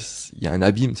il y a un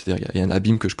abîme, c'est-à-dire il y a un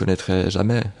abîme que je connaîtrai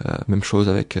jamais. Même chose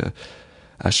avec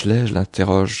Ashley, je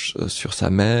l'interroge sur sa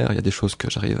mère, il y a des choses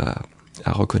que j'arrive à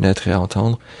reconnaître et à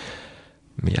entendre,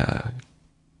 mais il y a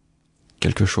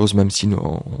quelque chose, même si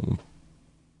on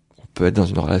peut être dans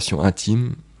une relation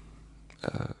intime, il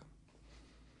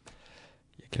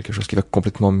y a quelque chose qui va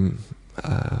complètement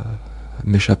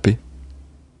m'échapper.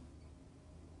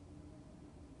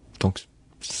 Donc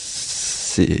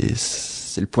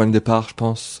c'est le point de départ, je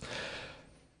pense,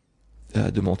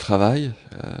 de mon travail.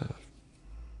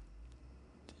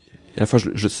 Et à la fois,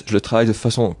 je le travaille de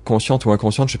façon consciente ou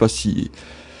inconsciente. Je sais pas si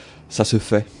ça se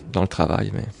fait dans le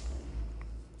travail, mais...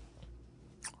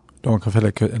 Donc, en fait,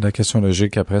 la question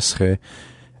logique après serait,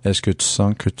 est-ce que tu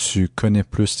sens que tu connais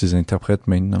plus tes interprètes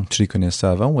maintenant que tu les connaissais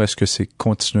avant, ou est-ce que c'est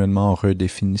continuellement en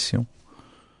redéfinition?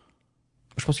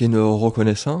 Je pense qu'il y a une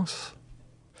reconnaissance.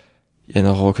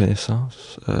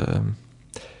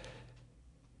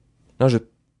 Non, je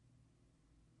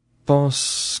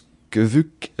pense que vu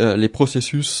que les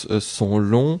processus sont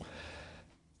longs,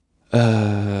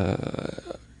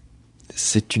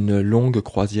 c'est une longue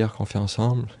croisière qu'on fait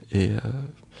ensemble, et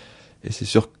c'est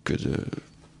sûr que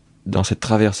dans cette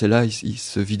traversée-là, il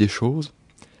se vit des choses.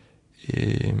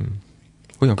 Et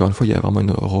oui, encore une fois, il y a vraiment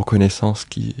une reconnaissance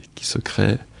qui se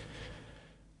crée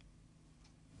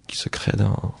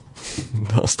dans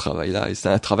ce travail-là. Et c'est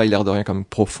un travail, l'air de rien, comme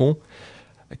profond,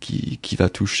 qui va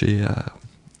toucher à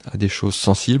des choses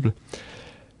sensibles.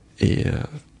 Et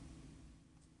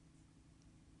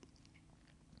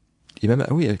même,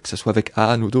 oui, que ce soit avec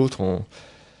Anne ou d'autres,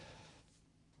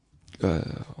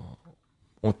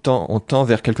 on tend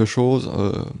vers quelque chose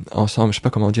ensemble. Je sais pas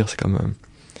comment dire. C'est comme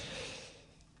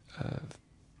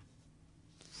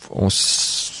on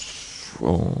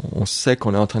sait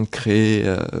qu'on est en train de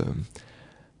créer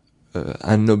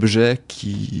un objet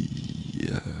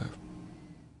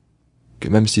que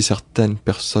même si certaines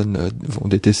personnes vont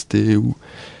détester, ou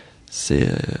c'est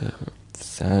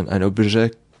un objet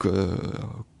qu'on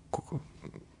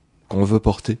veut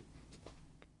porter.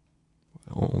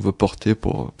 On veut porter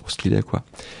pour ce qu'il est, quoi.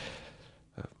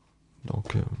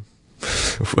 Donc,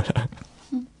 voilà.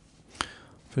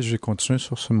 En fait, je vais continuer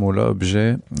sur ce mot-là,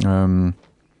 objet.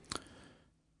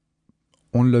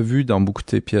 On l'a vu dans beaucoup de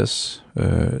tes pièces.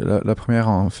 La première,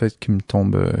 en fait, qui me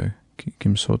tombe, qui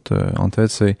me saute en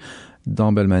tête, c'est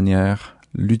dans Belle Manière,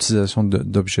 l'utilisation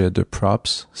d'objets, de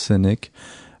props scéniques.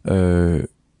 Il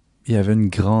y avait une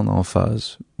grande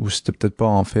emphase, ou c'était peut-être pas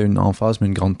en fait une emphase, mais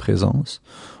une grande présence,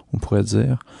 on pourrait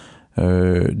dire,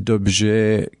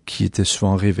 d'objets qui étaient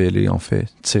souvent révélés, en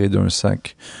fait, tirés d'un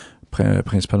sac,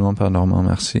 principalement par Normand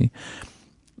Mercier.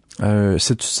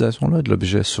 Cette utilisation-là de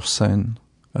l'objet sur scène,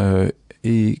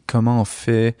 et comment en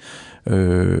fait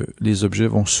les objets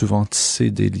vont souvent tisser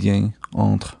des liens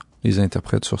entre les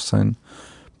interprètes sur scène.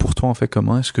 Pour toi, en fait,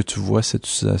 comment est-ce que tu vois cette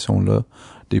utilisation-là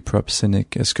des props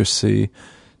scéniques? Est-ce que c'est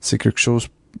quelque chose,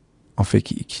 en fait,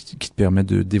 qui te permet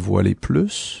de dévoiler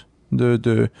plus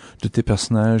de tes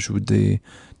personnages ou des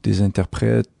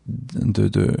interprètes,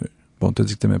 bon, t'as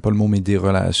dit que t'aimais pas le mot, mais des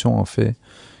relations, en fait,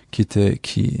 qui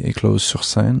éclosent sur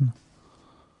scène?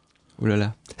 Ouh là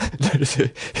là.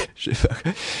 Je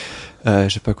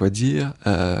sais pas quoi dire.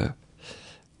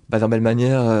 Dans Belle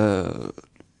Manière,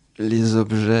 les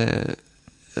objets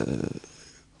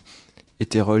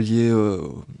étaient reliés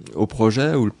au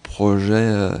projet, où le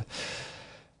projet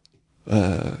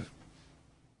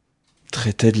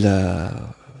traitait de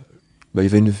la... il y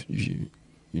avait une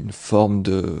forme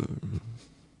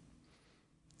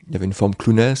il y avait une forme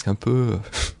clownesque un peu.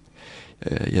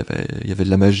 Il y avait de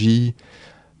la magie.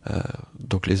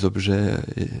 Donc les objets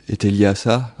étaient liés à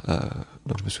ça.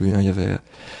 Donc je me souviens, il y avait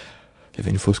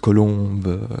une fausse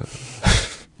colombe.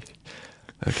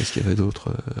 Qu'est-ce qu'il y avait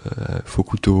d'autre? Faux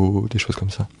couteau, des choses comme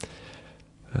ça.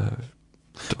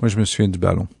 Moi, je me souviens du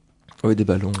ballon. Oui, des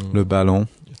ballons. Le ballon.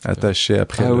 Attaché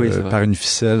après Ah oui, c'est vrai. par une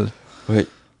ficelle. Oui.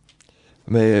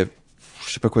 Mais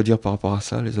je sais pas quoi dire par rapport à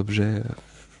ça, les objets.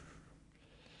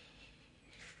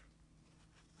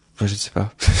 Enfin, je sais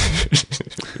pas.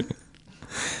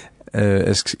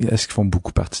 Est-ce qu'ils font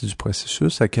beaucoup partie du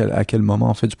processus? À quel moment,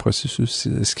 en fait, du processus,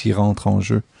 est-ce qu'ils rentrent en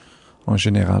jeu, en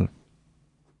général?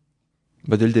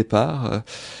 Bah, dès le départ.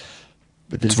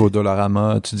 Tu vas au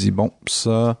Dollarama, tu dis, bon,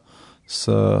 ça...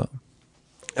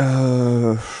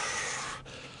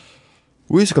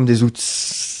 Oui, c'est comme des outils.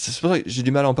 C'est pour ça que j'ai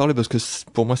du mal à en parler parce que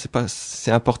pour moi,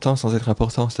 c'est important sans être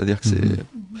important. C'est-à-dire que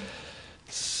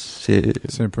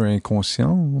C'est un peu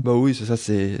inconscient? Ou? Bah oui, c'est ça,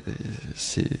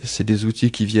 c'est des outils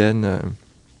qui viennent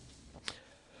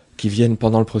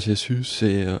pendant le processus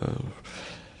et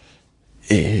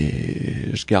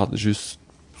je garde juste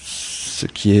ce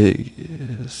qui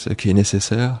est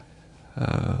nécessaire.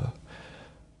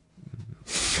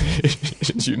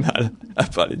 J'ai du mal à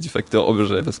parler du facteur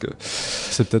objet parce que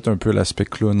C'est peut-être un peu l'aspect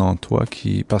clown en toi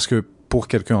parce que pour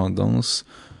quelqu'un en danse,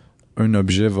 un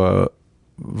objet va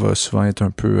souvent être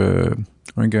un peu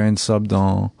un grain de sable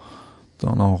dans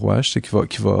l'enrouage, c'est qui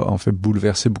va en fait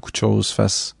bouleverser beaucoup de choses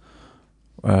face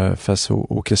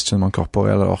au questionnement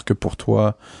corporel, alors que pour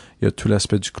toi, il y a tout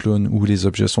l'aspect du clown où les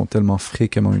objets sont tellement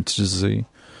fréquemment utilisés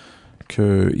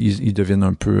qu'ils deviennent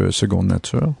un peu seconde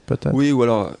nature, peut-être. oui, ou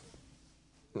alors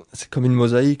c'est comme une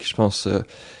mosaïque, je pense.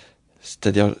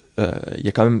 C'est-à-dire, il y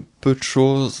a quand même peu de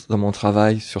choses dans mon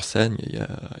travail sur scène. Il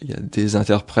y a des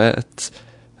interprètes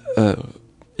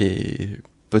et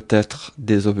peut-être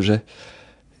des objets.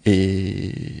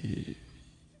 Et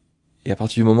à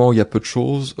partir du moment où il y a peu de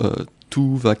choses,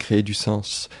 tout va créer du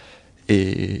sens.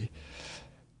 Et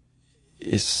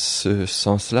ce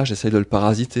sens-là, j'essaie de le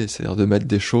parasiter, c'est-à-dire de mettre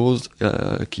des choses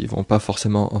qui vont pas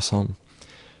forcément ensemble.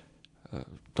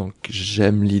 Donc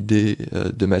j'aime l'idée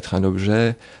de mettre un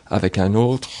objet avec un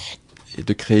autre et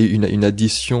de créer une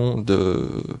addition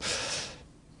de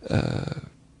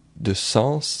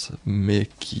sens, mais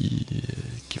qui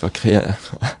va créer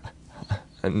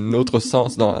un autre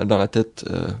sens dans la tête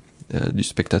du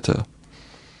spectateur.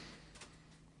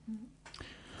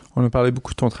 On a parlé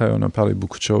beaucoup de ton travail, on a parlé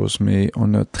beaucoup de choses, mais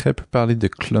on a très peu parlé de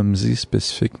Clumsy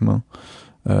spécifiquement.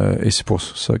 Et c'est pour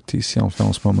ça que tu es ici en fait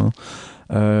en ce moment.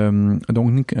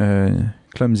 Donc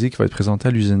Clumsy qui va être présenté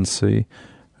à l'usine C,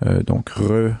 donc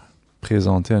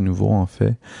représenté à nouveau en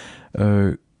fait.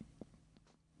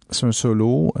 C'est un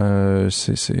solo,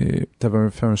 t'avais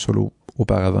fait un solo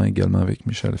auparavant également avec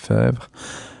Michel Fèvre.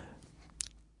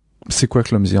 C'est quoi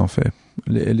Clumsy en fait?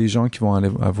 Les gens qui vont aller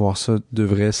voir ça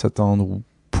devraient s'attendre ou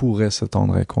pourraient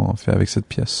s'attendre à quoi en fait avec cette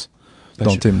pièce?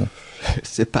 Dans tes mots. Je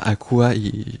sais pas à quoi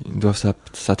ils doivent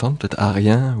s'attendre, peut-être à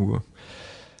rien ou...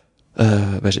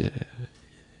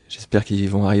 j'espère qu'ils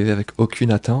vont arriver avec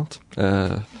aucune attente.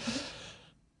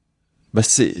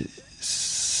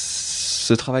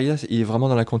 Ce travail-là, il est vraiment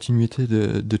dans la continuité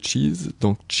de Cheese.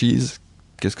 Donc Cheese,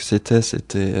 qu'est-ce que c'était?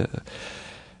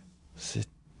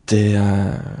 C'était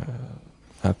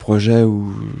un projet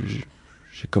où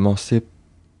j'ai commencé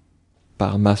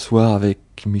par m'asseoir avec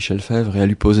Michel Fèvre et à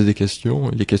lui poser des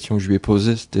questions. Et les questions que je lui ai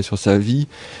posées, c'était sur sa vie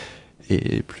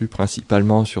et plus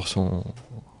principalement sur son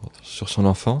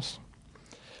enfance.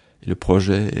 Et le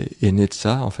projet est né de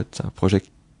ça, en fait. C'est un projet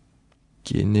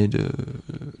qui est né de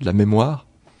la mémoire,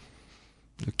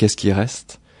 de qu'est-ce qui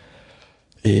reste.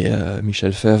 Et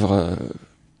Michel Fèvre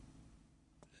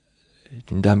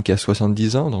est une dame qui a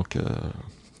 70 ans, donc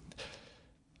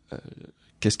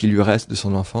qu'est-ce qui lui reste de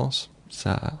son enfance?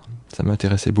 Ça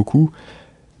m'intéressait beaucoup.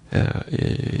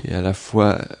 Et à la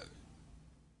fois,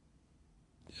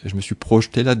 je me suis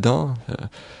projeté là-dedans.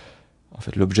 En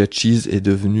fait, l'objet Cheese est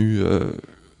devenu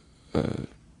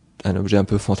un objet un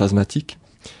peu fantasmatique.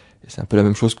 Et c'est un peu la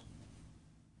même chose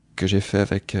que j'ai fait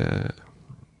avec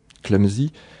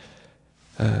Clumsy.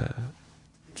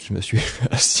 Je me suis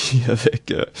assis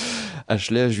avec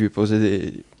Ashley, je lui ai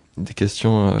posé des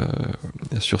questions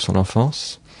sur son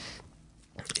enfance.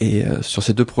 Et sur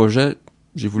ces deux projets,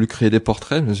 j'ai voulu créer des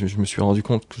portraits, mais je me suis rendu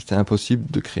compte que c'était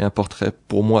impossible de créer un portrait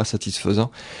pour moi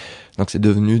satisfaisant. Donc c'est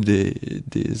devenu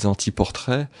des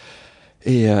anti-portraits.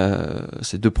 Et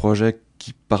ces deux projets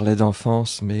qui parlaient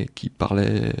d'enfance, mais qui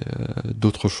parlaient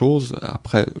d'autres choses.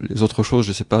 Après, les autres choses,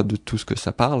 je sais pas de tout ce que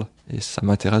ça parle, et ça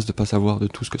m'intéresse de pas savoir de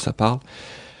tout ce que ça parle.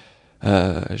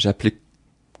 J'ai appelé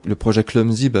le projet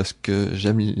Clumsy parce que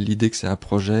j'aime l'idée que c'est un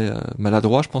projet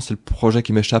maladroit. Je pense que c'est le projet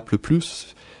qui m'échappe le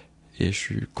plus, et je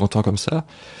suis content comme ça.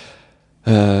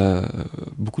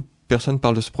 Beaucoup de personnes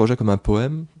parlent de ce projet comme un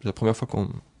poème. C'est la première fois qu'on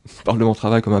parle de mon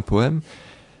travail comme un poème.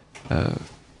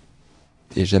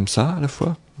 Et j'aime ça à la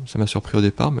fois. Ça m'a surpris au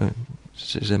départ, mais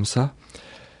j'aime ça.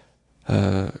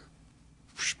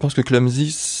 Je pense que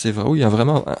Clumsy, c'est vrai, oui, il y a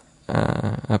vraiment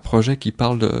un projet qui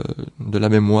parle de la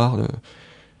mémoire,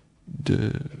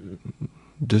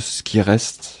 de ce qui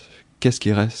reste, qu'est-ce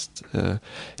qui reste,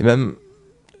 et même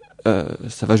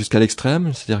ça va jusqu'à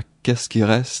l'extrême, c'est-à-dire qu'est-ce qui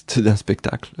reste d'un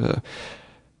spectacle,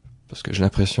 parce que j'ai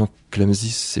l'impression que Clumsy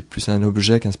c'est plus un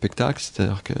objet qu'un spectacle,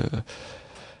 c'est-à-dire que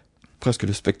presque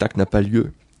le spectacle n'a pas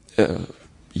lieu.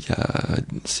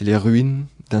 C'est les ruines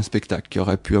d'un spectacle qui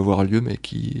aurait pu avoir lieu mais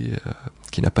qui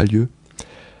n'a pas lieu.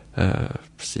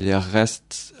 C'est les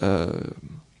restes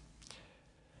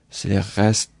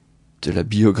de la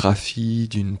biographie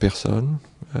d'une personne.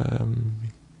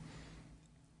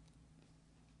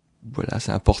 Voilà,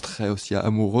 c'est un portrait aussi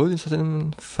amoureux d'une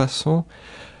certaine façon,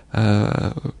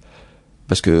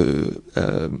 parce que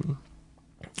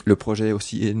le projet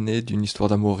aussi est né d'une histoire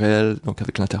d'amour réel, donc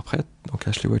avec l'interprète, donc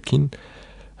Ashley Watkin.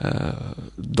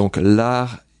 Donc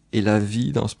l'art et la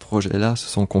vie dans ce projet-là se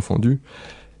sont confondus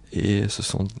et se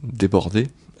sont débordés.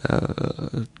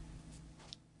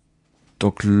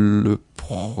 Donc le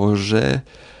projet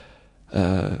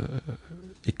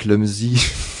est clumsy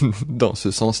dans ce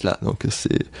sens-là. Donc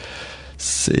c'est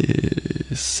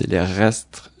les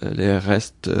restes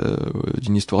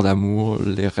d'une histoire d'amour,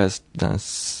 les restes d'un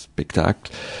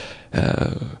spectacle.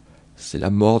 C'est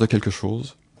la mort de quelque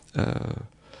chose.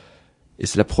 Et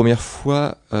c'est la première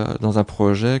fois dans un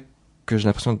projet que j'ai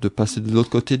l'impression de passer de l'autre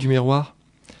côté du miroir.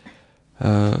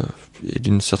 Et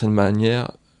d'une certaine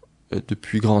manière,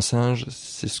 depuis Grand Singe,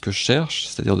 c'est ce que je cherche,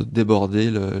 c'est-à-dire de déborder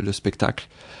le spectacle.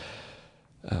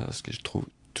 Parce que j'ai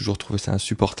toujours trouvé ça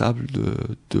insupportable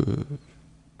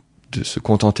de se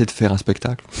contenter de faire un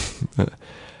spectacle.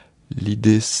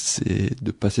 L'idée, c'est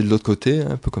de passer de l'autre côté,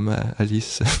 un peu comme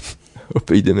Alice au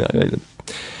Pays des Merveilles,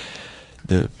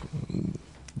 de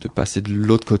passer de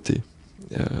l'autre côté.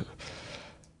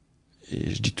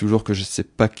 Et je dis toujours que je sais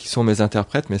pas qui sont mes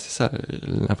interprètes, mais c'est ça,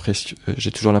 l'impression.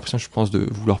 J'ai toujours l'impression, je pense, de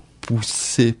vouloir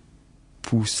pousser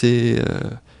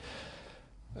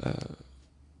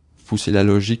la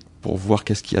logique pour voir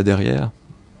qu'est-ce qu'il y a derrière.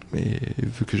 Mais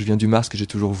vu que je viens du masque, j'ai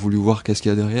toujours voulu voir qu'est-ce qu'il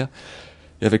y a derrière.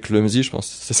 Et avec le Clumsy, je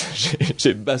pense,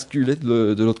 j'ai basculé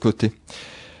de l'autre côté.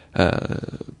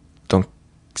 Donc,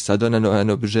 ça donne un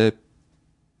objet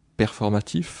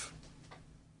performatif.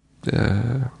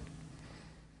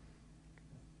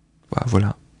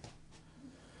 Voilà.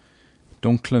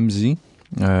 Donc Clumsy,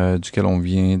 duquel on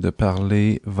vient de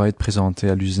parler, va être présenté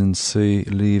à l'usine C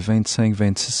les 25,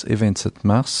 26 et 27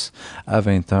 mars à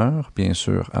 20h, bien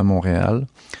sûr, à Montréal.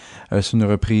 C'est une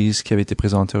reprise qui avait été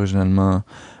présentée originellement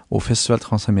au Festival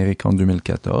Transamérique en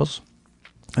 2014.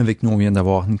 Avec nous, on vient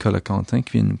d'avoir Nicolas Quentin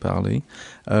qui vient nous parler.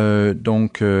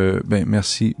 Donc,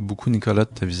 merci beaucoup, Nicolas,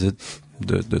 de ta visite,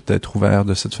 de t'être ouvert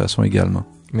de cette façon également.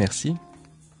 Merci.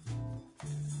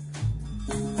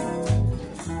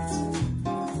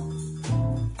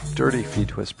 Dirty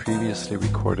Feet was previously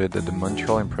recorded at the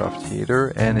Montreal Improv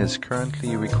Theatre and is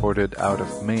currently recorded out of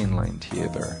Mainline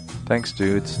Theatre. Thanks,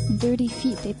 dudes. Dirty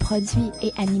Feet est produit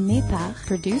et animé par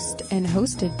Produced and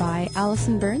hosted by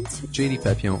Allison Burns, JD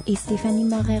Papillon, et Stéphanie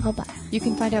Moret-Robert. You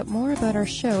can find out more about our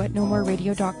show at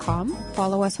nomoreradio.com,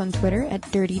 follow us on Twitter at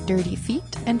Dirty Feet,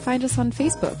 and find us on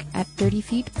Facebook at Dirty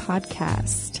Feet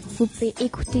Podcast. Vous pouvez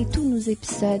écouter tous nos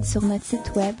épisodes sur notre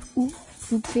site web ou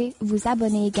vous pouvez vous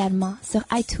abonner également sur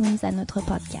iTunes à notre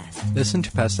podcast. listen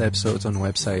to past episodes on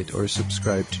website or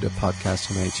subscribe to the podcast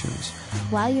on iTunes.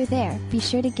 While you're there, be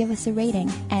sure to give us a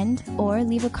rating and or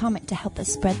leave a comment to help us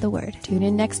spread the word. Tune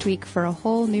in next week for a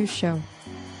whole new show.